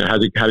he's,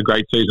 has had a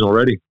great season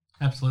already.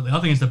 Absolutely.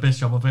 I think it's the best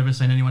job I've ever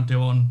seen anyone do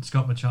on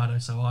Scott Machado,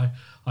 so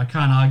I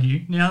can't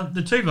argue. Now,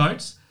 the 2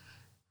 votes,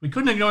 we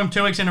couldn't ignore him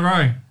 2 weeks in a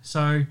row,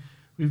 so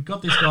we've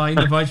got this guy in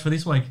the votes for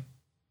this week.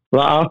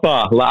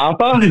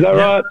 La'afa, is that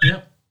right?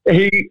 Yep.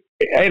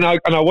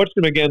 I watched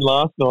him again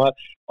last night.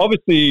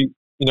 Obviously,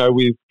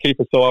 with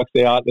Kiefer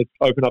Sykes out, let's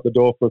open up the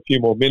door for a few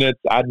more minutes.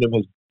 Adnam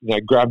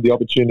has grabbed the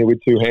opportunity with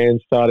 2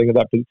 hands, starting at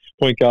that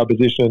point guard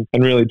position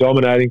and really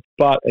dominating.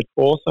 But it's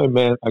also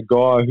meant a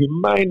guy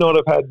who may not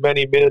have had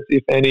many minutes,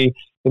 if any,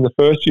 in the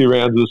first few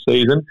rounds of the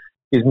season,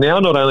 is now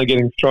not only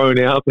getting thrown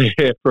out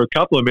there for a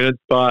couple of minutes,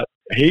 but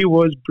he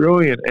was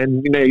brilliant.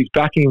 And, he's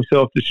backing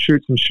himself to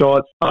shoot some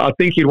shots. I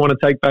think he'd want to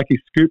take back his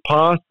scoop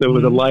pass. There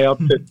was a layup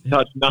that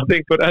touched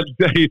nothing, but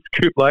his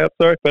scoop layup,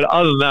 sorry. But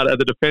other than that, at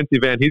the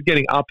defensive end, he's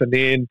getting up and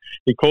in.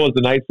 He caused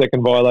an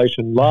 8-second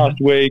violation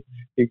last week.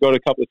 He got a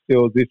couple of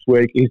steals this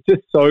week. He's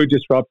just so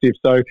disruptive.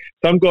 So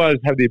some guys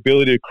have the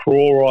ability to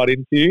crawl right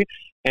into you,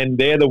 and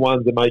they're the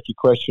ones that make you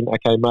question,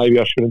 okay, maybe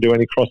I shouldn't do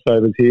any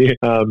crossovers here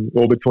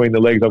or between the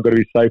legs. I've got to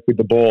be safe with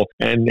the ball.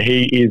 And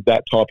he is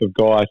that type of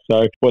guy.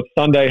 So what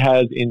Sunday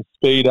has in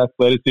speed,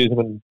 athleticism,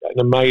 and an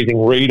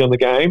amazing read on the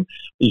game,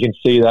 you can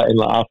see that in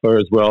La'afa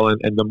as well.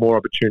 And the more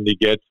opportunity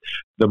he gets,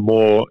 the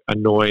more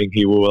annoying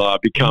he will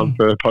become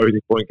for opposing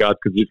point guards,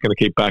 because he's going to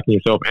keep backing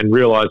himself and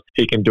realise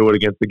he can do it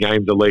against the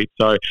game's elite.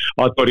 So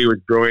I thought he was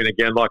brilliant.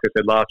 Again, like I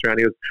said last round,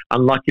 he was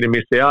unlucky to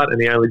miss out,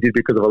 and he only did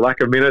because of a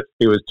lack of minutes.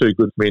 He was too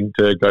good for me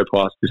to go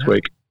past this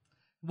week.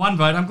 1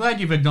 vote. I'm glad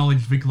you've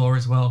acknowledged Vic Law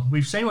as well.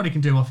 We've seen what he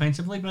can do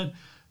offensively, but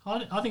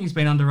I think he's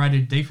been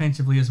underrated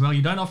defensively as well.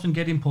 You don't often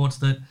get imports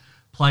that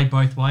play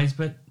both ways,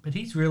 but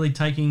he's really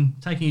taking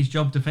his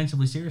job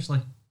defensively seriously.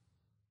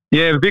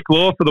 Yeah, Vic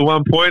Law for the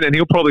 1 point, and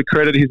he'll probably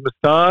credit his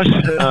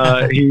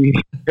moustache. He's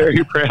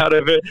very proud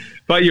of it.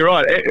 But you're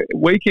right.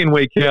 Week in,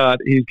 week out,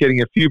 he's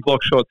getting a few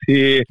block shots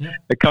here,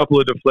 a couple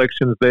of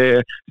deflections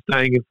there,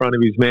 staying in front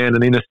of his man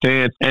and in a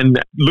stance,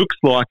 and looks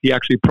like he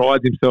actually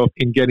prides himself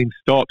in getting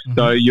stops.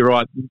 So you're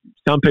right.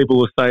 Some people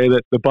will say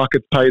that the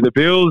buckets pay the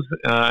bills,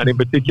 and in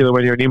particular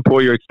when you're an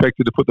import, you're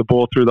expected to put the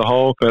ball through the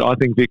hole. But I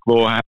think Vic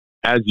Law,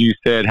 as you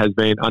said, has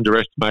been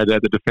underestimated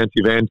at the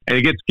defensive end. And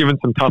he gets given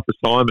some tough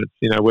assignments,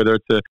 whether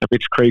it's a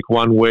Mitch Creek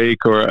 1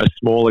 week or a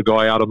smaller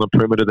guy out on the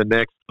perimeter the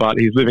next, but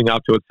he's living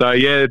up to it. So,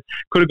 yeah,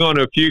 could have gone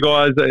to a few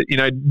guys.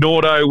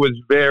 Nordo was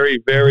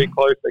very, very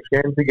close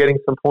again to getting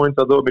some points.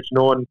 I thought Mitch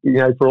Norton,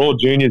 for all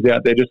juniors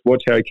out there, just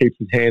watch how he keeps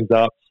his hands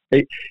up.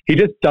 He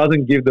just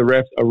doesn't give the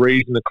refs a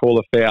reason to call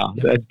a foul.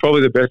 That's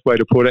probably the best way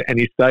to put it, and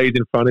he stays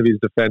in front of his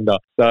defender.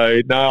 So,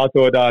 no, I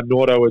thought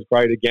Nordo was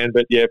great again,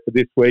 but, yeah, for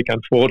this week,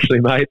 unfortunately,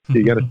 mate,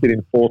 you're going to sit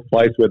in 4th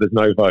place where there's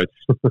no votes.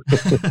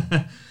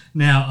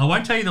 Now, I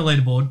won't tell you the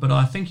leaderboard, but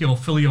I think you're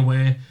fully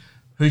aware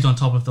who's on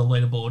top of the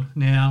leaderboard.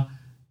 Now,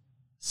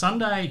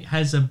 Sunday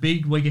has a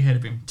big week ahead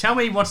of him. Tell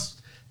me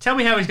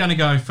how he's going to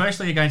go,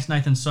 firstly against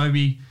Nathan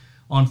Sobey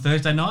on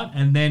Thursday night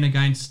and then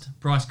against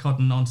Bryce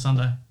Cotton on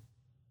Sunday.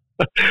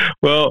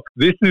 Well,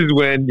 this is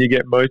when you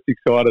get most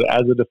excited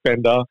as a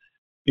defender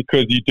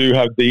because you do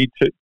have the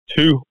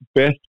two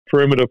best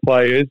perimeter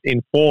players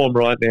in form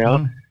right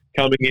now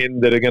coming in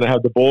that are going to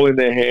have the ball in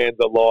their hands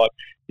a lot.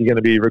 You're going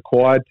to be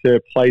required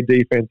to play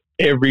defense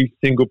every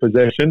single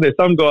possession. There's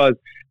some guys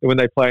that when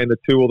they play in the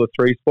 2 or the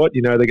 3 spot,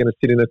 they're going to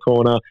sit in a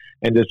corner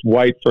and just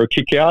wait for a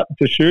kick out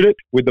to shoot it.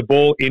 With the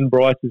ball in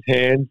Bryce's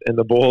hands and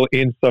the ball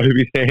in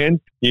Sobey's hands,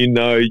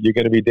 you're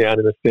going to be down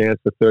in the stance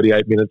for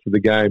 38 minutes of the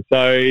game.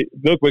 So,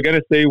 look, we're going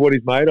to see what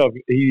he's made of.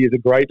 He is a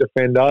great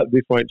defender.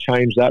 This won't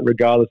change that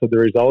regardless of the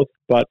results.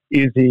 But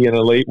is he an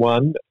elite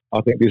one?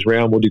 I think this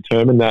round will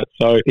determine that.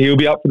 So he'll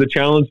be up for the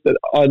challenge. But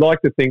I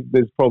like to think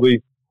there's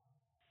probably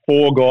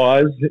 4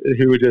 guys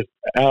who are just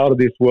out of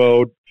this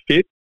world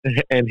fit,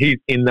 and he's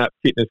in that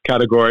fitness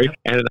category,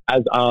 and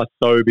as are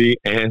Sobey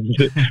and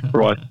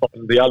Bryce.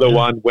 The other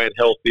one went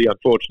healthy.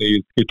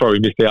 Unfortunately, he's probably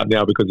missed out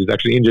now because he's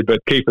actually injured,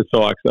 but Kiefer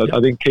Sykes. I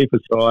think Kiefer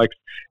Sykes,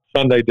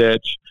 Sunday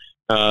Detch,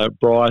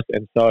 Bryce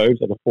and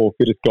Sobes are the 4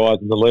 fittest guys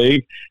in the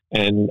league,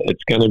 and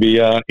it's going to be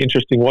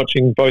interesting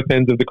watching both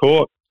ends of the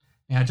court.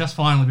 Now, just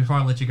finally, before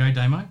I let you go,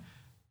 Damo,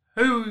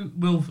 who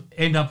will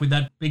end up with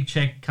that big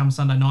check come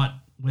Sunday night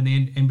when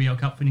the NBL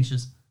Cup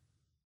finishes?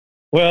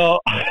 Well,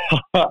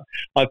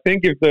 I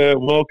think if the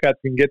Wildcats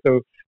can get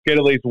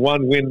at least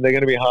one win, they're going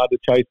to be hard to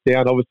chase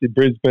down. Obviously,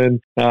 Brisbane,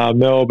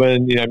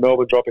 Melbourne,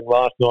 Melbourne dropping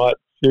last night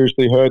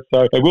seriously hurt.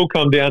 So it will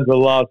come down to the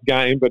last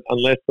game, but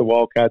if the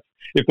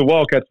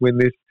Wildcats win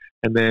this,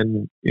 and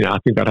then, I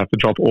think they'd have to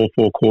drop all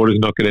 4 quarters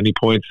and not get any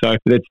points. So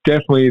it's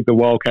definitely the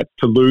Wildcats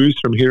to lose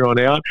from here on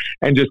out.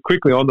 And just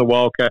quickly on the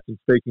Wildcats and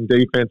speaking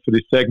defense for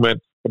this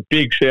segment, a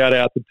big shout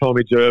out to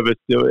Tommy Jervis.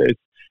 It's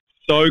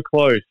so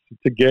close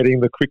to getting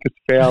the quickest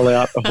foul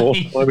out of all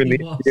time in the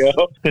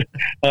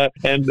NBL.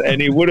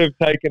 and he would have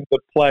taken the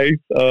place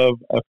of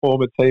a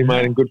former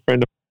teammate and good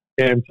friend of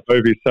Cam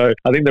Sobey. So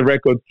I think the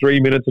record's 3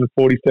 minutes and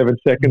 47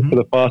 seconds for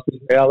the fastest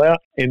foul out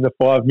in the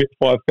 5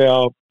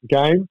 foul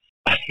game.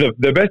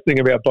 The best thing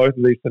about both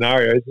of these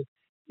scenarios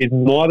is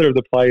neither of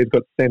the players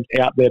got sent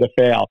out there to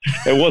foul.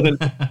 It wasn't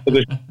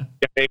the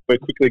game where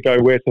quickly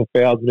go where some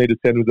fouls we need to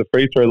send to the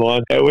free throw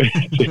line. It was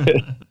just,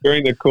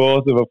 during the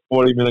course of a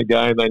 40-minute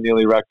game, he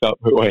nearly racked up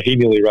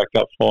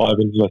 5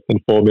 in less than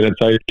 4 minutes.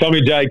 So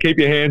Tommy J, keep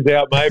your hands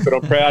out, mate. But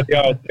I'm proud.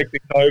 I was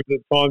texting Tobes at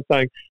the time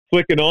saying,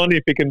 flicking on,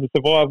 if you can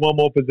survive one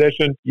more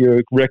possession,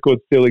 your record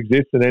still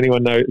exists, and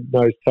anyone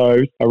knows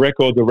Tobes. A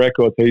record's a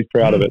record, so he's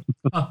proud of it.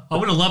 I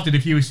would have loved it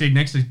if you were sitting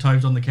next to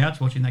Tobes on the couch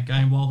watching that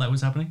game while that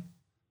was happening.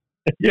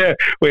 Yeah,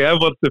 we have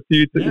watched a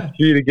few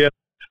together.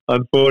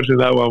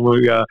 Unfortunately, that one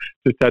we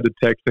just had to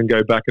text and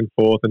go back and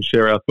forth and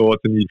share our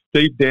thoughts. And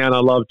deep down, I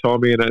love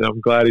Tommy, and I'm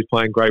glad he's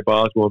playing great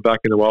basketball and back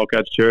in the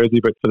Wildcats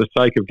jersey. But for the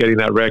sake of getting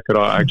that record,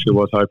 I actually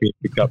was hoping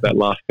he picked up that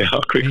last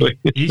hour quickly.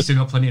 He's still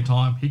got plenty of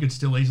time. He could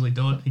still easily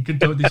do it. He could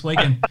do it this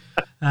weekend.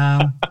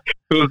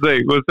 We'll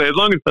see. As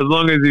long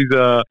as he's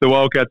the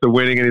Wildcats are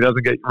winning and he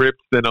doesn't get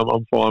ripped, then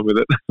I'm fine with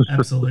it.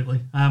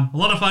 Absolutely. A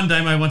lot of fun,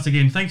 Damo, once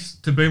again. Thanks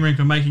to Boomerang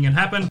for making it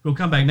happen. We'll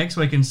come back next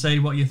week and see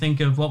what you think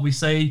of what we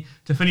see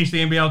to finish the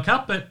NBL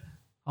Cup, but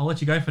I'll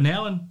let you go for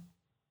now, and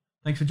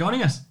thanks for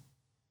joining us.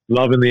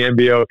 Loving the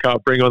NBL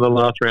Cup. Bring on the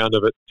last round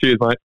of it. Cheers,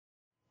 mate.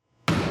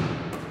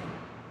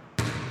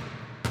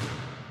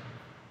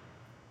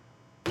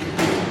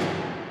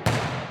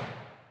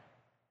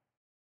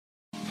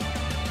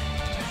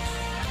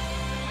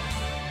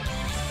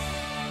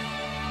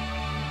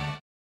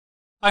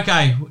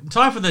 Okay,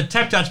 time for the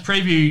Tap Touch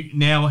preview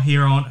now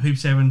here on Hoop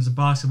 7's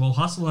Basketball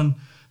Hustle, and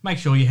make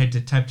sure you head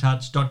to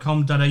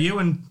taptouch.com.au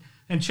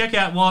and check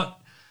out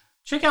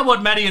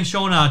what Maddie and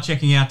Sean are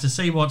checking out to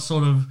see what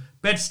sort of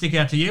bets stick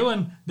out to you.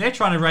 And they're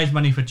trying to raise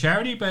money for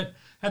charity, but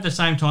at the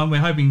same time,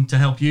 we're hoping to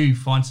help you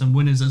find some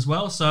winners as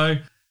well. So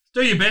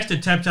Do your best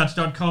at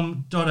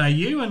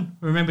tabtouch.com.au and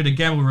remember to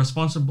gamble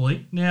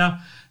responsibly.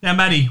 Now,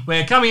 Matty,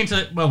 we're coming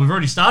into, well, we've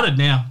already started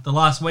now, the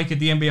last week at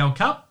the NBL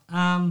Cup.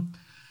 A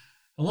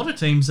lot of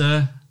teams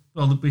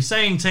we're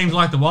seeing teams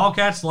like the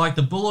Wildcats, like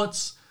the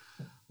Bullets,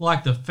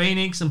 like the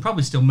Phoenix, and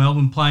probably still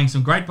Melbourne playing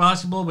some great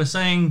basketball. We're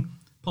seeing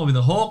probably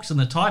the Hawks and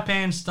the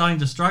Taipans starting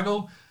to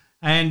struggle.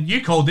 And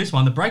you called this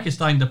one, the Breakers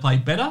starting to play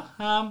better.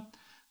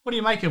 What do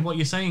you make of what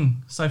you're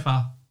seeing so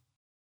far?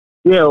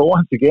 Yeah, well,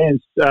 once again,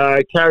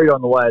 it's carried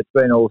on the way it's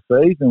been all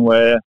season,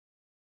 where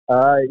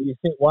you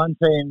think one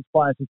team's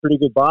playing some pretty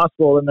good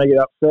basketball and they get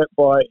upset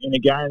in a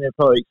game they're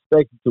probably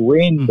expected to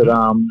win. Mm-hmm.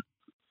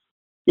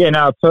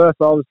 But, Perth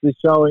obviously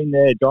showing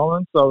their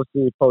dominance.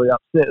 Obviously, probably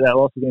upset that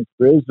loss against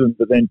Brisbane,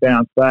 but then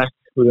bounce back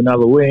with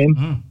another win.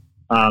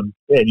 Mm-hmm.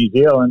 New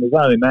Zealand, it's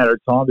only a matter of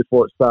time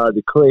before it started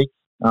to click.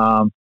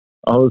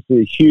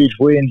 Obviously, a huge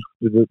win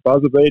with the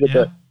buzzer beater.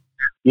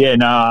 Yeah.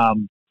 But,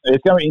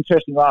 it's going to be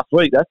interesting last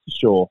week, that's for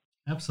sure.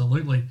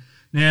 Absolutely.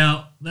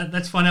 Now,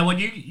 let's find out what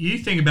you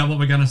think about what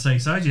we're going to see.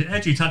 So,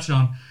 as you touched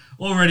on,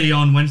 already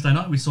on Wednesday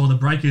night, we saw the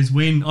Breakers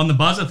win on the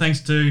buzzer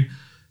thanks to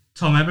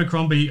Tom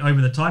Abercrombie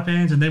over the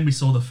Taipans, and then we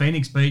saw the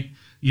Phoenix beat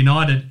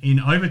United in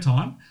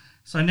overtime.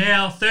 So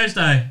now,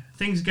 Thursday,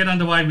 things get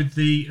underway with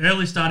the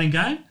early starting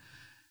game.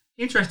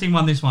 Interesting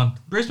one, this one.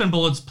 Brisbane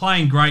Bullets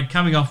playing great,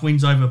 coming off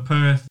wins over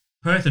Perth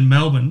and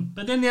Melbourne,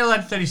 but then the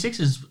Adelaide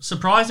 36ers,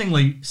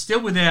 surprisingly,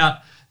 still without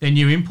their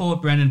new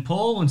import, Brandon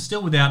Paul, and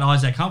still without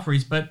Isaac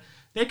Humphries, but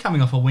they're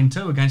coming off a win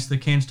too against the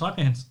Cairns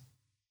Taipans.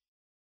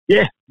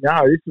 Yeah,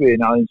 this will be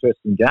another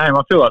interesting game.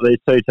 I feel like these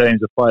two teams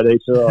have played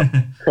each other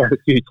quite a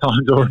few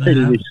times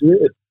already this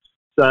year.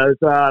 So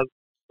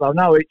they'll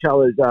know each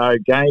other's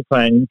game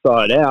plan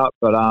inside out.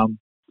 But I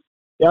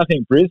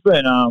think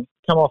Brisbane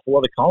come off a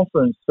lot of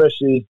confidence,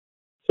 especially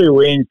 2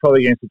 wins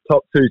probably against the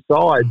top 2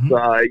 sides. Mm-hmm.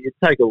 So you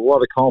take a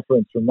lot of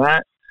confidence from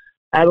that.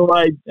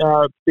 Adelaide,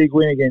 big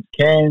win against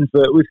Cairns,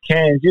 but with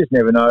Cairns, you just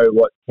never know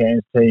what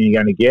Cairns team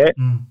you're going to get.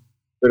 Mm.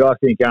 But I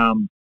think,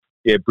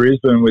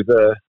 Brisbane with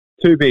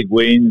 2 big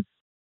wins,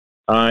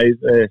 coming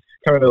to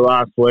the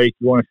last week,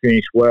 you want to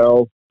finish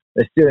well.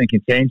 They're still in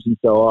contention,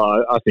 so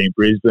I think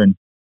Brisbane.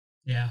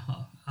 Yeah,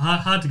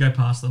 hard to go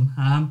past them.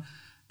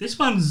 This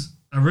one's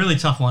a really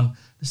tough one.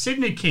 The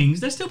Sydney Kings,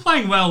 they're still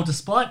playing well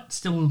despite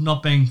still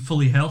not being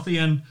fully healthy,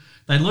 and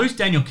they lose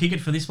Daniel Kickett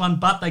for this one,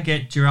 but they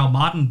get Jarrell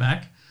Martin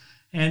back.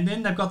 And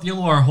then they've got the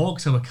Illawarra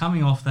Hawks who are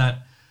coming off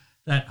that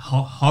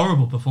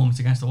horrible performance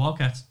against the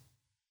Wildcats.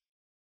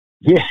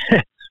 Yeah,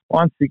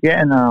 once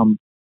again,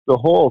 the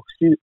Hawks,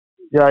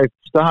 they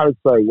started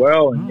so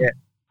well, and yet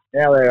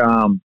now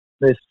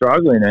they're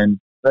struggling, and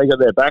they got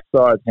their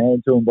backsides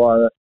handed to them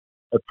by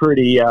a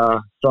pretty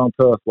strong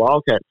Perth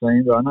Wildcat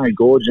team. But I know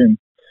Gorgian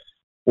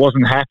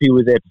wasn't happy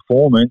with their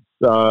performance,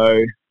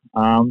 so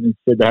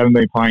instead they haven't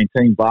been playing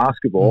team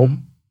basketball.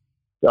 Mm-hmm.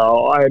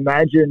 So I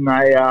imagine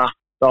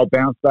they'll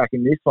bounce back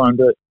in this one.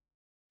 But,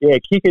 yeah,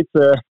 Kickett's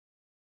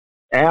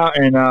out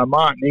and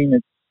Martin in.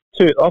 It's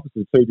two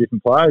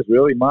different players,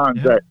 really.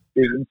 Martin's that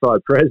big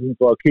inside presence,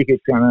 while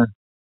Kickett's going to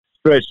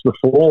stretch the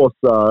floor.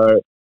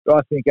 So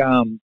I think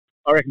I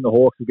reckon the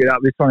Hawks will get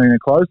up this one in a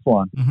close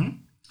one. Mm-hmm.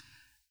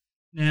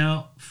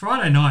 Now,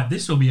 Friday night,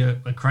 this will be a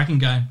cracking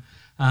game.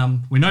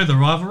 We know the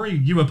rivalry.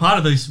 You were part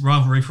of this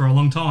rivalry for a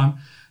long time.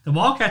 The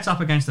Wildcats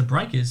up against the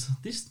Breakers.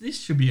 This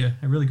should be a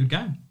really good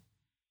game.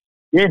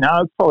 Yeah,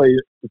 no, it's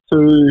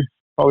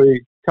probably a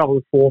couple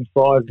of form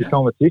sides of the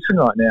competition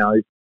right now.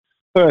 If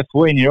first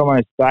win, you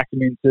almost back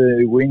them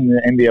into winning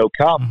the NBL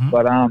Cup. Mm-hmm.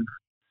 But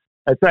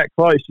it's that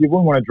close. You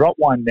wouldn't want to drop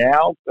one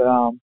now.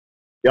 But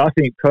I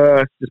think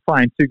Perth is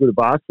playing too good a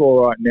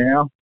basketball right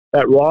now.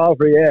 That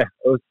rivalry, it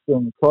was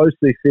some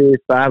closely fierce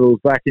battles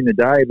back in the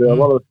day, but a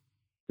lot of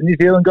the New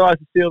Zealand guys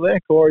are still there.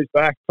 Corey's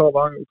back, Tom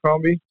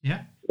Abercrombie.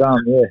 Yeah.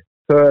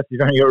 Perth,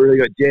 you've only really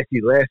got Jesse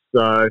left,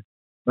 so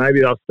maybe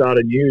they'll start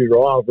a new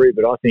rivalry,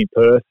 but I think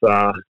Perth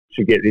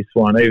should get this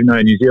one, even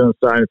though New Zealand's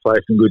starting to play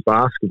some good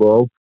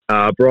basketball.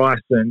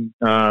 Bryce and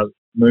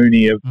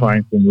Mooney are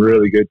playing some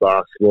really good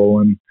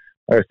basketball, and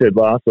like I said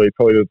last week,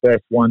 probably the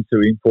best 1-2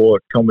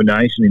 import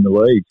combination in the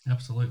league.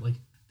 Absolutely.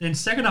 Then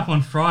second up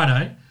on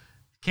Friday,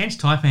 Cairns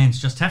Taipans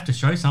just have to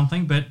show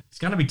something, but it's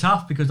going to be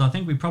tough because I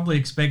think we probably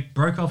expect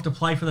Brokoff to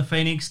play for the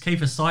Phoenix.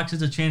 Kiefer Sykes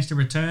has a chance to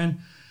return,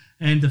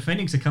 and the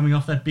Phoenix are coming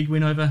off that big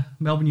win over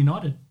Melbourne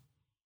United.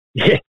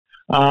 Yeah,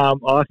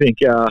 I think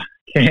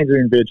Cairns are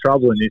in a bit of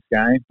trouble in this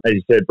game. As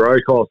you said,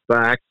 Brokoff's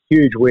back,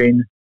 huge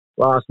win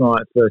last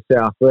night for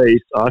South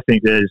East. I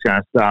think they're just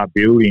going to start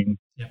building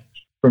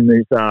from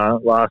this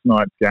last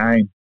night's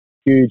game.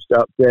 Huge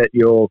upset,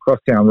 your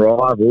crosstown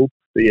rival.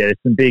 But yeah,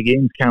 some big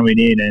ins coming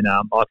in, and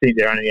I think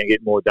they're only going to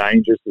get more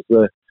dangerous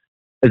as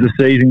the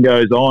season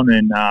goes on.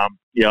 And I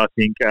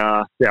think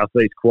South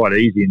East quite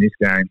easy in this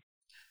game.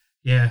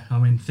 Yeah, I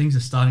mean things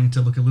are starting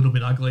to look a little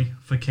bit ugly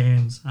for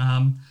Cairns.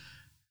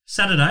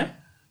 Saturday,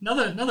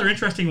 another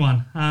interesting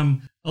one.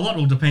 A lot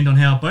will depend on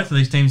how both of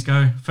these teams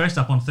go. First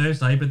up on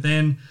Thursday, but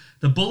then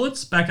the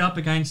Bullets back up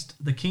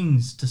against the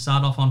Kings to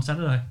start off on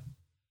Saturday.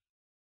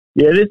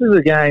 Yeah, this is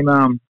a game.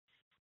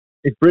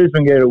 if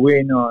Brisbane get a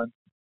win on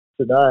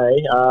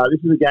today, this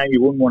is a game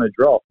you wouldn't want to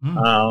drop.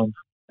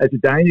 It's a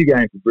danger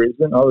game for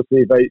Brisbane.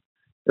 Obviously, if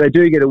they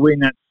do get a win,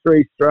 that's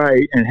 3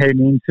 straight, and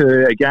heading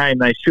into a game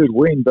they should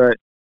win. But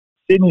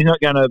Sydney's not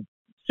going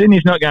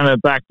to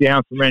back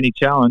down from any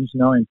challenge.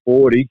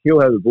 9-40, he'll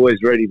have the boys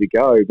ready to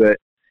go. But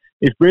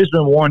if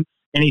Brisbane wants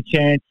any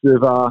chance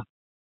of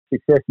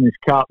success in this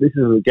cup, this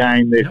is a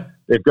game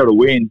they've got to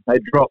win. They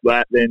drop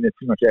that, then they're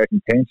pretty much out of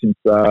contention.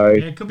 So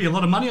it could be a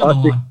lot of money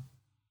on the line.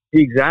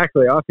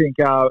 Exactly. I think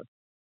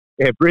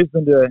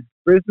Brisbane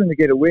to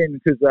get a win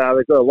because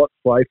they've got a lot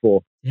to play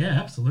for.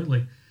 Yeah,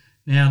 absolutely.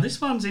 Now, this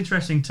one's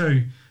interesting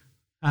too.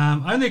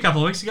 Only a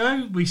couple of weeks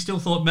ago, we still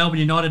thought Melbourne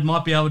United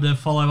might be able to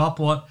follow up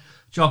what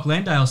Jock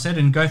Landale said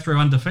and go through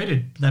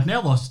undefeated. They've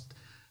now lost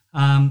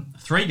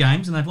 3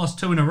 games and they've lost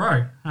 2 in a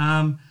row.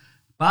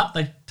 But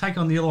they take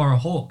on the Illawarra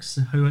Hawks,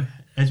 who,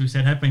 as we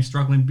said, have been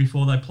struggling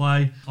before they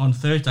play on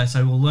Thursday,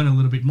 so we'll learn a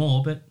little bit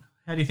more. But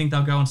how do you think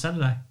they'll go on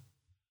Saturday?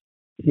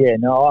 Yeah,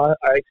 no,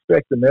 I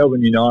expect the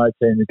Melbourne United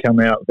team to come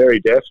out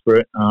very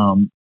desperate.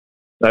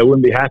 They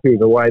wouldn't be happy with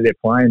the way they're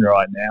playing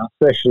right now,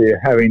 especially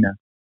having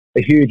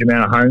a huge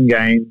amount of home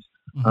games.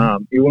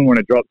 You wouldn't want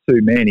to drop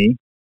too many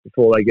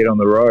before they get on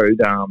the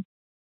road.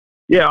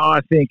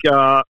 I think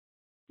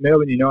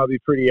Melbourne United will be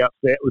pretty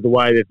upset with the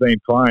way they've been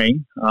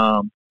playing.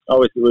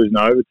 Obviously, losing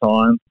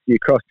overtime, your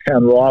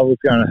crosstown rival's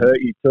going to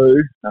hurt you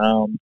too.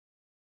 A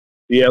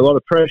lot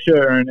of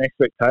pressure and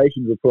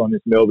expectations are put on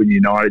this Melbourne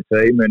United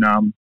team,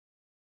 and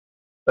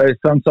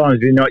sometimes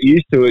if you're not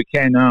used to it,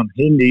 can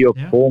hinder your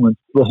performance.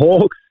 The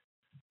Hawks,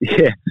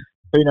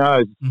 who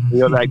knows? We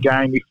got that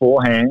game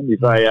beforehand. If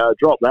they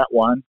drop that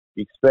one,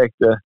 you expect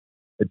a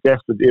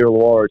desperate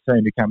Illawarra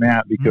team to come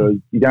out because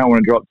you don't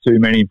want to drop too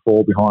many and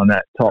fall behind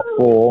that top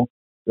 4.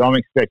 But I'm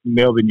expecting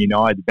Melbourne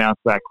United to bounce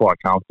back quite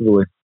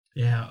comfortably.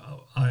 Yeah,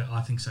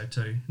 I think so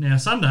too. Now,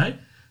 Sunday,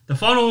 the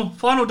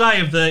final day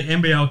of the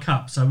NBL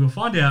Cup, so we'll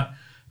find out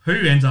who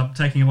ends up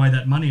taking away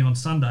that money on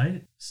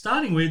Sunday.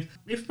 Starting with,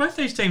 if both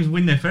these teams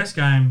win their first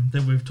game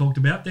that we've talked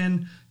about,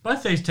 then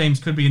both these teams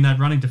could be in that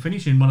running to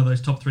finish in one of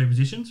those top 3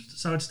 positions.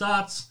 So it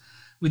starts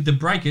with the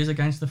Breakers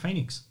against the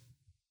Phoenix.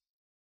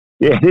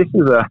 Yeah, this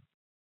is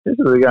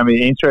going to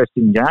be an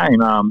interesting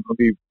game. It'll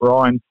be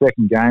Ryan's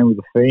second game with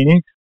the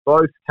Phoenix.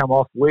 Both come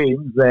off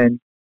wins, then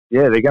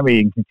they're going to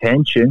be in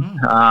contention.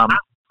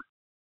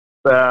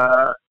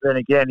 But then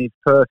again, if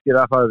Perth get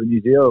up over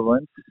New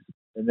Zealand,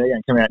 then they're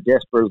going to come out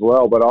desperate as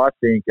well. But I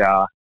think,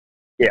 I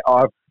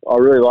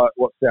really like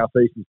what South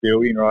East is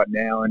building right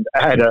now, and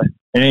add an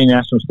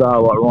international star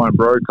like Ryan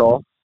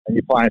Broekhoff, and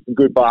you're playing some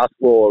good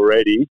basketball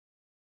already.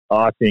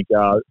 I think,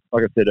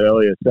 like I said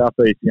earlier, South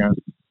East is going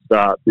to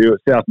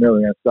South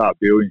Melbourne going to start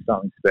building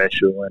something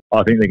special, and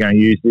I think they're going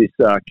to use this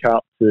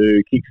cup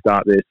to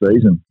kickstart their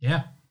season.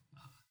 Yeah,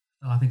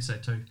 I think so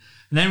too. And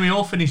then we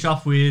all finish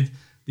off with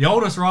the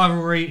oldest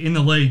rivalry in the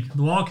league,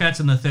 the Wildcats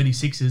and the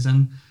 36ers,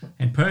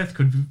 and Perth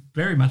could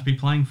very much be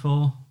playing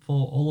for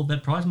all of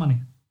that prize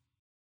money.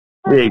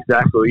 Yeah,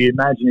 exactly. You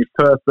imagine if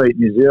Perth beat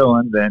New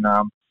Zealand, then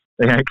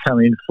they're going to come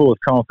in full of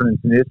confidence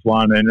in this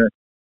one, and the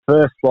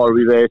first spot will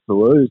be there to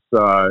lose.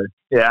 So,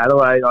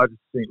 Adelaide, I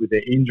just think with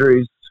their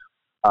injuries,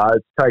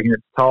 it's taking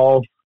its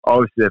toll.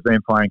 Obviously, they've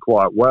been playing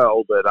quite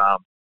well, but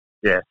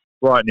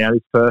right now this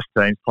Perth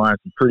team's playing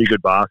some pretty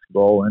good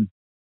basketball, and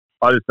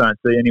I just don't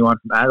see anyone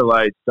from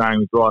Adelaide staying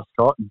with Bryce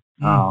Cotton.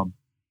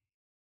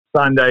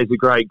 Sunday's a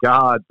great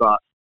guard, but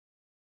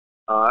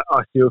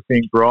I still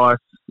think Bryce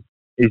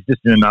is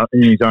just in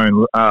his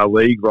own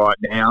league right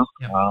now.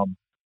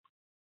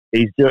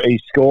 He's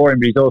scoring,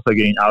 but he's also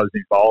getting others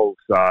involved,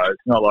 so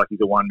it's not like he's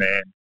a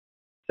one-man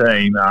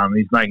team.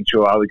 He's making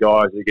sure other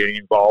guys are getting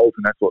involved,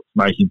 and that's what's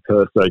making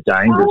Perth so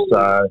dangerous.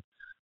 So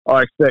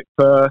I expect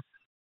Perth to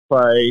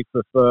play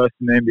for first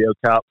in the NBL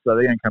Cup, so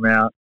they're going to come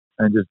out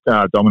and just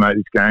dominate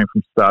this game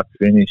from start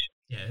to finish.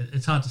 Yeah,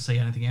 it's hard to see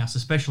anything else,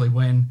 especially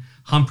when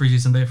Humphries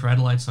isn't there for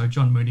Adelaide, so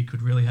John Mooney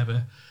could really have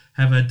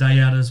a day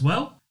out as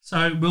well.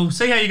 So we'll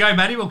see how you go,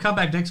 Matty. We'll come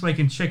back next week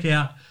and check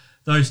out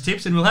those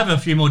tips, and we'll have a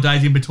few more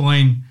days in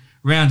between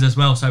rounds as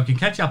well, so we can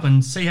catch up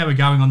and see how we're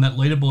going on that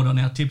leaderboard on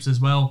our tips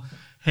as well,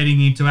 heading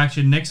into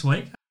action next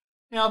week.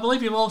 Now, I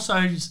believe you've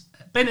also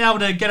been able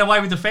to get away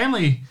with the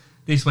family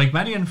this week,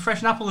 Matty, and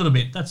freshen up a little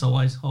bit. That's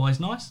always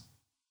nice.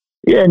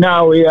 Yeah,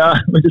 no, we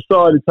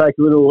decided to take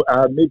a little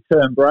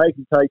mid-term break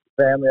and take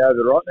the family over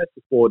to Rottnest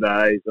for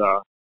 4 days.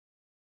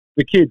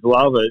 The kids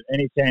love it.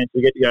 Any chance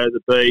we get to go to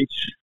the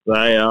beach,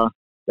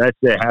 that's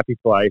their happy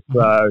place.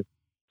 So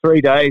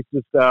 3 days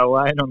just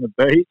laying on the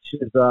beach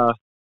is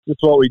just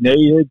what we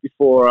needed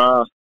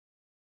before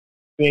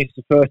finish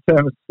the first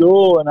term of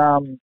school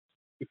and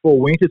before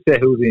winter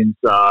settles in.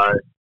 So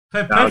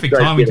perfect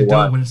timing to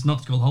do it when it's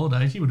not school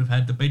holidays. You would have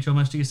had the beach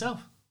almost to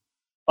yourself.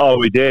 Oh,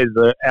 we did.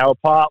 Our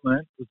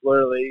apartment was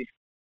literally,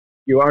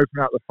 you open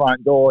up the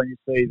front door and you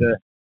see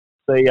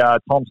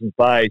Thompson's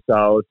Bay.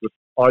 So it's the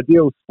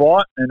ideal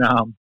spot.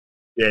 And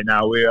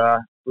we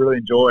really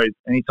enjoyed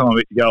any time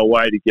we get to go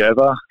away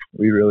together.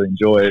 We really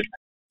enjoy it.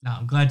 No,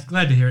 I'm glad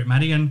to hear it,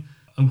 Matty. And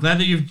I'm glad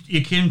that you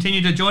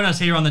continue to join us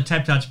here on the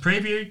Tap Touch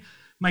preview.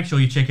 Make sure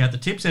you check out the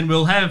tips, and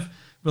we'll have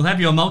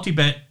your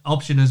multi-bet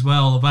option as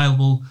well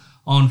available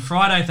on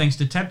Friday thanks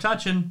to Tap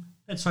Touch, and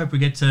let's hope we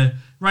get to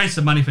raise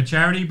some money for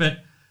charity.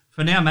 But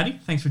for now, Matty,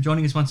 thanks for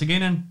joining us once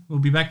again, and we'll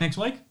be back next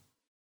week.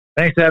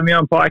 Thanks for having me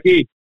on,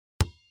 Pikey.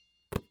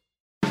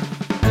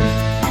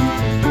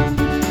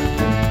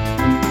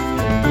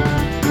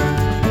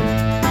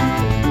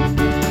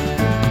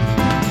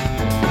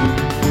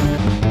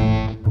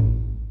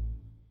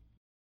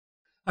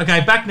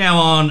 Okay, back now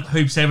on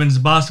Hoop 7's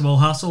Basketball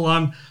Hustle.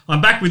 I'm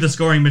back with the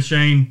scoring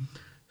machine,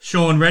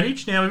 Sean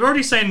Redditch. Now, we've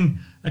already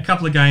seen a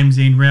couple of games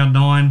in round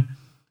 9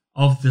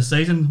 of the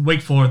season,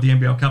 week 4 of the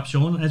NBL Cup,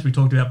 Sean. As we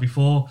talked about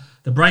before,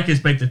 the Breakers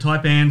beat the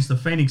Taipans, the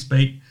Phoenix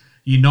beat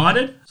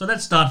United. So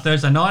let's start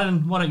Thursday night,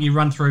 and why don't you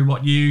run through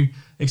what you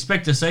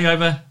expect to see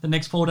over the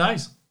next 4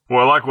 days?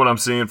 Well, I like what I'm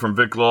seeing from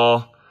Vic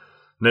Law,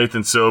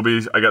 Nathan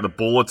Sobey. I got the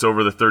Bullets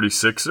over the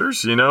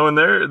 36ers, and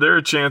they're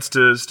a chance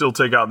to still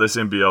take out this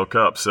NBL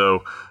Cup.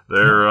 So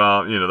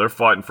they're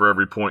fighting for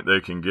every point they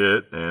can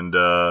get, and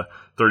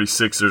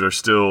 36ers are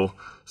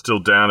still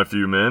down a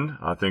few men.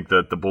 I think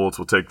that the Bullets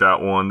will take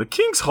that one. The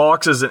Kings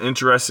Hawks is an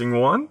interesting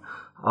one.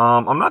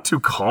 I'm not too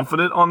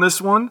confident on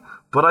this one,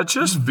 but I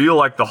just feel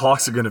like the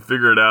Hawks are going to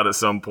figure it out at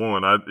some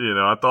point.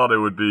 I thought it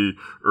would be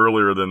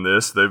earlier than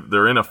this.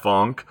 They're in a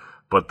funk,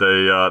 but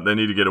they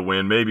need to get a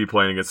win. Maybe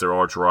playing against their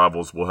arch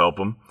rivals will help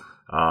them.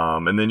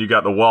 And then you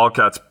got the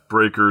Wildcats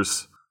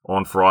Breakers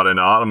on Friday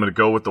night. I'm going to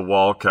go with the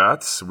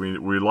Wildcats.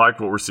 We like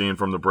what we're seeing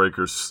from the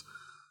Breakers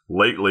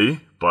lately,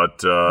 but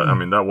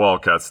that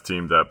Wildcats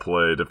team that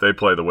played, if they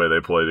play the way they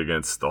played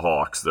against the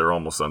Hawks, they're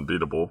almost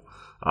unbeatable.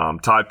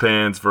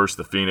 Taipans versus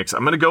the Phoenix.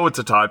 I'm going to go with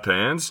the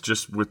Taipans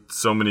just with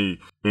so many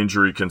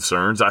injury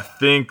concerns. I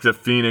think the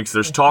Phoenix,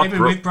 there's talk...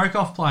 Even with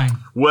Broekhoff playing.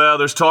 Well,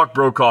 there's talk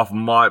Broekhoff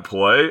might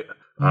play.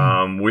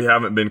 We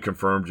haven't been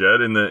confirmed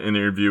yet. In the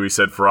interview, he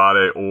said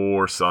Friday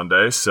or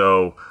Sunday.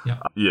 So,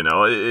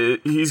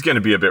 he's going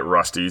to be a bit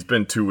rusty. He's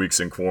been 2 weeks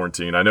in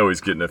quarantine. I know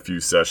he's getting a few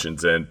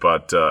sessions in,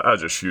 but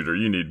as a shooter,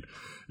 you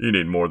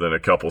need more than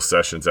a couple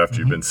sessions after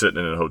you've been sitting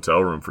in a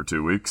hotel room for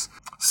 2 weeks.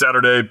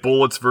 Saturday,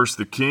 Bullets versus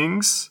the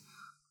Kings.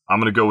 I'm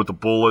going to go with the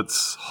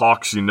Bullets.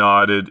 Hawks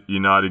United.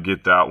 United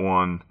get that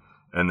one.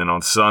 And then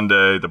on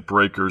Sunday, the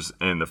Breakers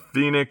and the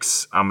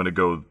Phoenix. I'm going to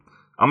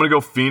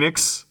go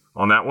Phoenix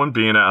on that one,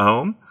 being at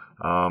home.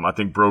 I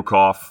think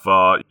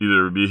Broekhoff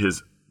either be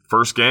his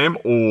first game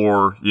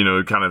or,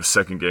 kind of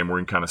second game where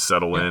he can kind of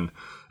settle in.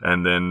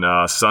 And then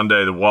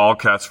Sunday, the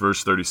Wildcats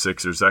versus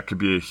 36ers. That could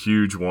be a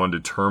huge one,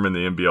 determine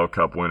the NBL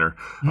Cup winner.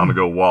 I'm going to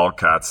go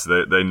Wildcats.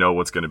 They know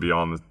what's going to be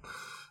on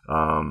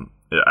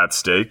at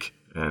stake.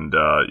 And,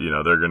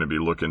 they're going to be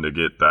looking to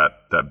get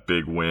that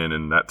big win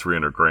and that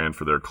 $300,000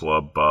 for their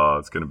club.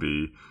 It's going to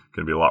be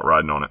a lot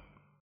riding on it.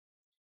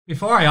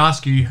 Before I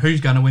ask you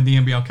who's going to win the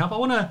NBL Cup, I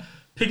want to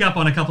pick up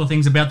on a couple of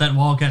things about that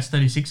Wildcats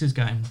 36ers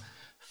game.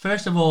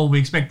 First of all, we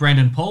expect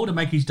Brandon Paul to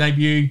make his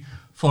debut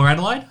for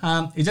Adelaide.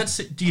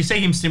 Do you see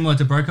him similar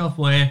to Broekhoff,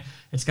 where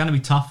it's going to be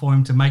tough for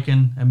him to make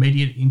an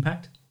immediate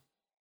impact?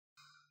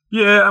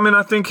 Yeah,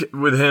 I think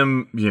with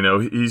him,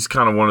 he's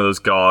kind of one of those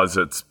guys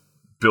that's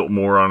built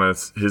more on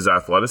his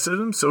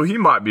athleticism, so he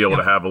might be able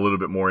to have a little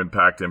bit more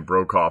impact than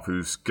Broekhoff,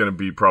 who's going to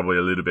be probably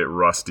a little bit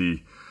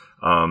rusty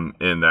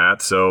in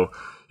that. So,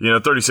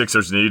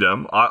 36ers need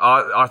him.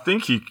 I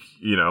think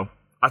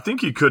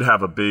he could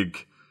have a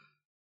big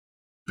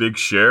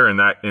share in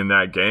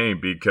that game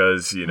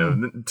because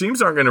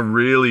teams aren't going to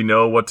really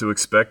know what to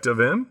expect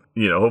of him.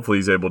 Hopefully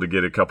he's able to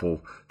get a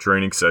couple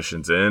training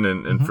sessions in,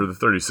 and for the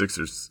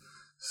 36ers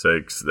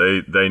sakes,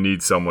 they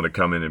need someone to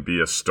come in and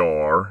be a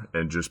star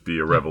and just be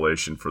a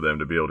revelation for them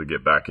to be able to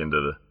get back into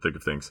the thick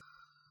of things.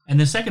 And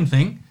the second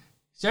thing,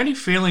 is there any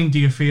feeling do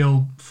you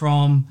feel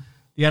from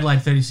the Adelaide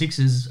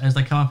 36ers as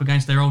they come up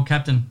against their old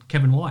captain,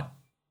 Kevin White?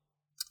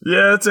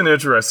 Yeah, it's an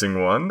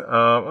interesting one.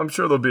 I'm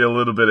sure there'll be a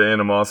little bit of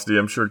animosity.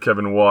 I'm sure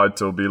Kevin White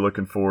will be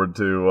looking forward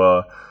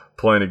to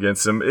playing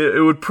against him.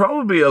 It would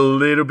probably be a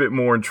little bit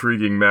more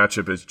intriguing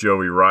matchup if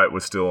Joey Wright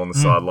was still on the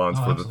sidelines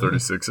for the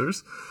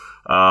 36ers.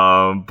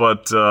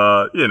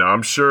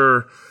 I'm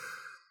sure,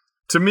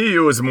 to me, it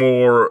was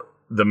more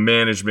the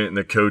management and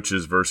the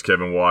coaches versus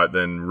Kevin White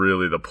than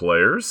really the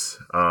players.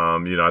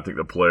 I think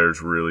the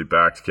players really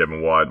backed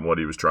Kevin White and what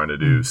he was trying to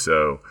do.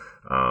 So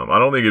I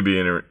don't think it'd be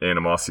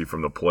animosity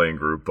from the playing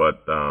group,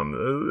 but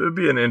it'd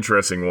be an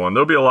interesting one.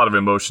 There'll be a lot of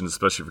emotions,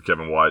 especially for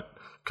Kevin White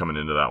coming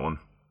into that one.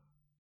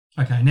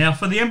 Okay, now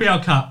for the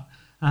NBL Cup.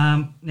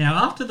 Now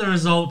after the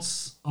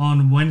results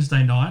on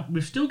Wednesday night,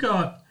 we've still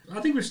got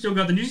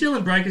the New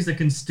Zealand Breakers that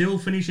can still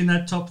finish in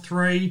that top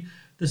 3.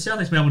 The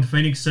Southeast Melbourne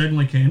Phoenix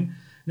certainly can.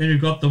 Then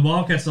we've got the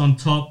Wildcats on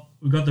top.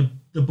 We've got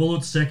the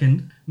Bullets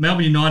second.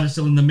 Melbourne United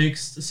still in the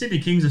mix. The Sydney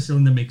Kings are still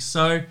in the mix.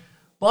 So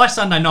by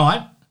Sunday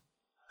night,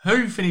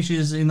 who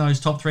finishes in those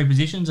top 3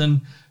 positions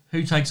and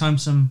who takes home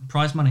some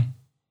prize money?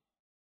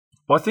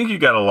 Well, I think you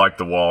got to like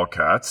the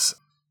Wildcats.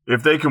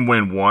 If they can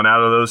win one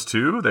out of those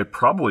 2, they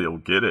probably will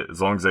get it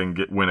as long as they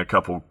can win a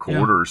couple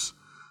quarters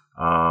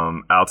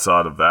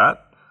outside of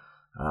that.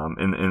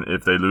 and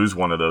if they lose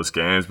one of those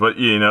games. But,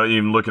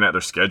 even looking at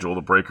their schedule,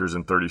 the Breakers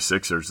and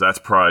 36ers, that's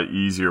probably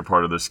easier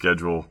part of the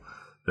schedule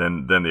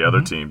than the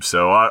other teams.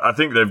 So I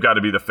think they've got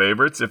to be the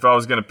favorites. If I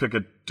was going to pick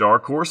a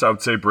dark horse, I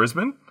would say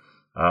Brisbane.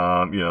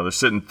 They're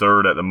sitting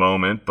third at the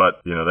moment,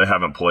 but, they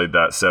haven't played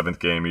that seventh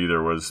game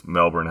either, as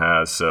Melbourne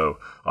has. So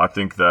I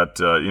think that,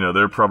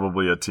 they're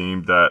probably a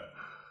team that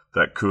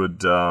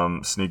could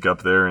sneak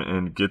up there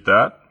and get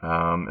that.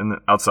 And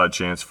the outside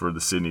chance for the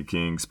Sydney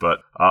Kings. But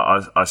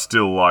I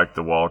still like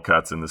the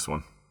Wildcats in this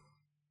one.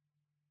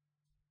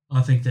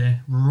 I think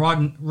they're right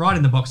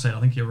in the box seat. I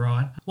think you're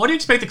right. What do you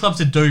expect the clubs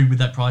to do with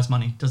that prize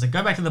money? Does it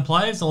go back to the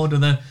players, or do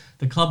the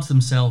clubs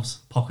themselves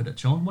pocket it,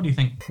 Sean? What do you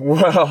think?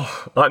 Well,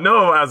 I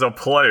know as a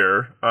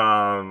player,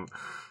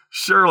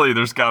 surely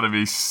there's got to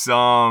be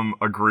some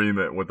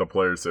agreement with the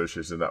Player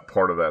Association that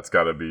part of that's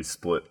got to be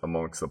split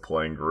amongst the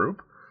playing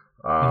group.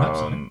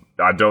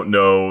 I don't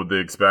know the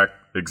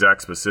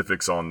exact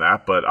specifics on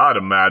that, but I'd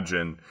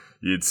imagine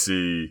you'd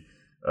see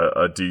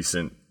a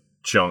decent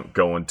chunk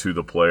going to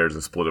the players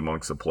and split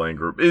amongst the playing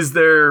group. Is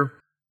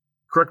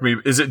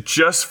it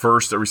just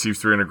first that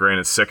receives $300,000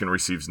 and second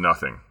receives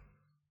nothing?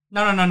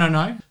 No.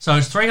 So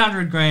it's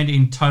 $300,000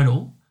 in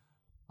total.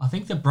 I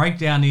think the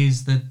breakdown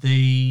is that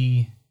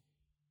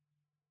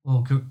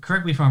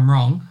correct me if I'm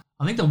wrong.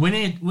 I think the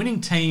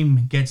winning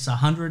team gets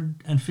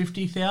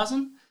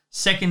 $150,000,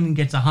 second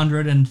gets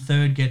 $100,000, and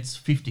third gets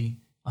 $50,000.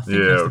 I think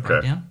that's the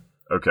breakdown.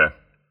 Okay.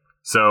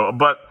 So,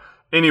 but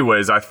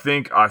anyways, I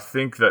think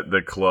that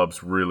the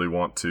clubs really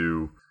want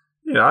to.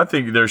 I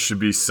think there should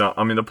be some.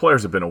 I mean, the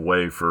players have been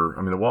away for.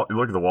 I mean, you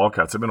look at the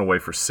Wildcats; they've been away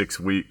for 6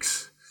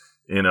 weeks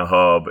in a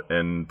hub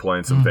and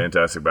playing some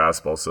fantastic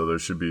basketball. So there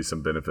should be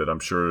some benefit. I'm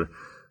sure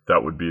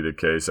that would be the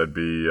case. I'd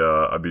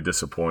be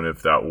disappointed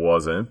if that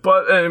wasn't.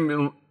 But I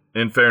mean,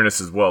 in fairness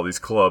as well, these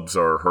clubs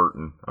are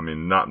hurting. I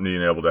mean, not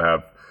being able to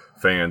have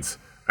fans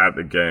at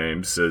the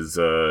games is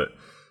a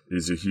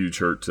huge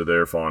hurt to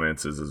their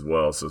finances as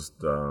well. So,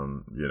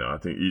 I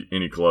think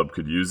any club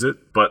could use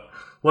it. But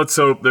let's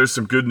hope there's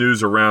some good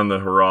news around the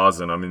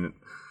horizon. I mean,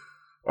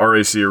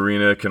 RAC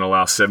Arena can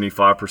allow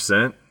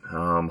 75%.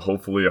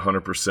 Hopefully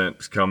 100%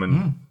 is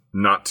coming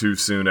not too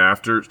soon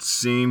after. It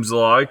seems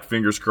like,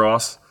 fingers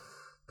crossed,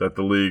 that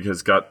the league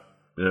has got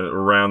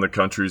around the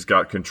country's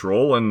got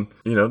control. And,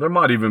 there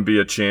might even be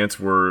a chance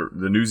where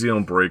the New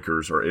Zealand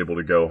Breakers are able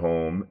to go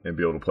home and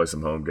be able to play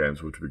some home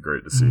games, which would be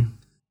great to see.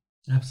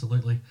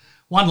 Absolutely.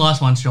 One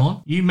last one,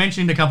 Sean. You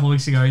mentioned a couple of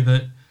weeks ago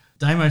that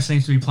Damo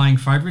seems to be playing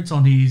favourites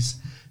on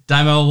his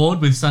Damo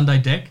Award with Sunday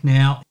Deck.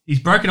 Now, he's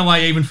broken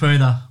away even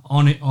further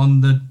on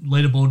the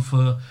leaderboard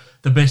for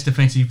the Best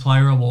Defensive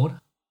Player Award.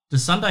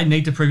 Does Sunday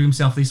need to prove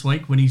himself this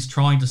week when he's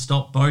trying to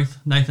stop both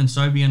Nathan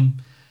Sobey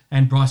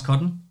and Bryce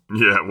Cotton?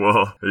 Yeah,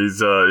 well,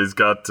 he's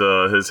got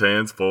his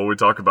hands full. We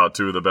talk about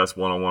two of the best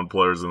one-on-one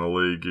players in the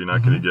league. You're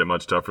not going to get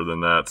much tougher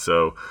than that.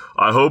 So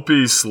I hope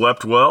he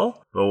slept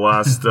well the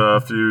last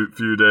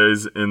few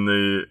days in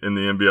the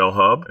NBL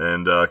hub,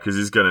 and because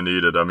he's going to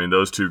need it. I mean,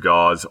 those two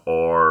guys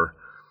are.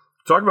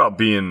 Talk about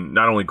being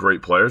not only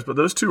great players, but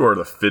those two are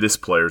the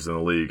fittest players in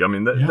the league. I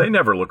mean, they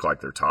never look like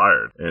they're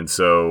tired. And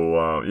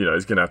so,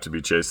 he's going to have to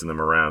be chasing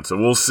them around. So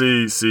we'll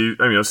see.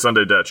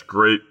 Sunday Dech,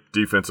 great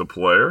defensive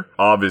player.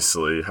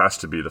 Obviously, has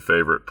to be the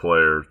favorite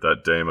player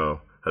that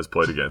Damo has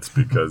played against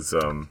because,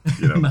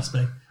 Must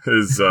be.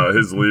 his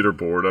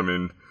leaderboard. I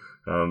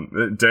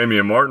mean,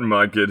 Damian Martin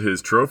might get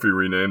his trophy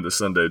renamed the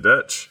Sunday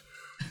Dech.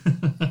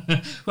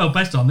 Well,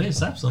 based on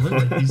this,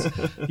 absolutely.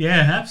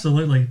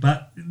 Absolutely.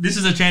 But this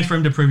is a chance for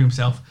him to prove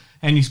himself.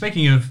 And you're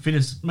speaking of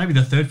fittest, maybe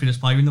the third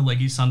fittest player in the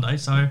league is Sunday.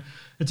 So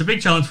it's a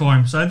big challenge for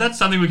him. So that's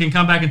something we can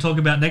come back and talk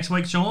about next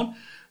week, Sean.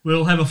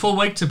 We'll have a full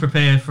week to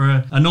prepare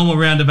for a normal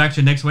round of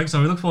action next week.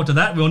 So we look forward to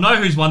that. We'll know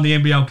who's won the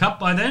NBL Cup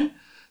by then.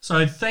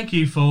 So thank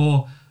you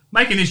for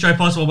making this show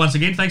possible once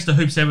again. Thanks to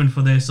Hoop 7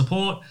 for their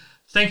support.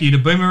 Thank you to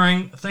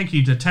Boomerang. Thank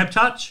you to Tab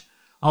Touch.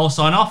 I'll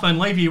sign off and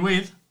leave you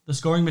with the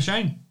scoring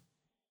machine.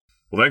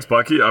 Well, thanks,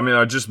 Bucky. I mean,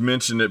 I just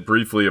mentioned it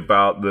briefly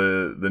about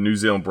the New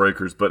Zealand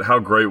Breakers, but how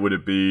great would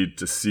it be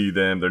to see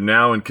them? They're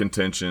now in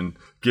contention.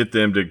 Get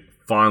them to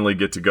finally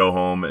get to go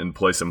home and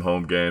play some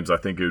home games. I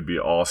think it would be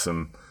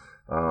awesome.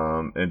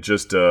 And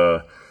just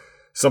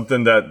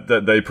something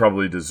that they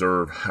probably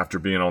deserve after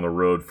being on the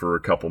road for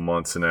a couple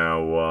months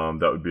now.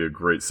 That would be a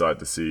great sight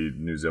to see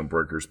New Zealand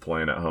Breakers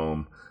playing at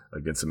home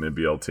against some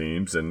NBL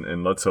teams.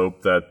 And let's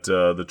hope that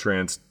the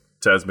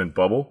Trans-Tasman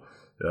bubble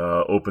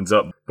opens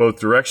up both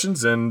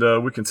directions, and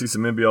we can see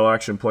some NBL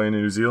action playing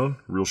in New Zealand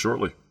real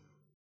shortly.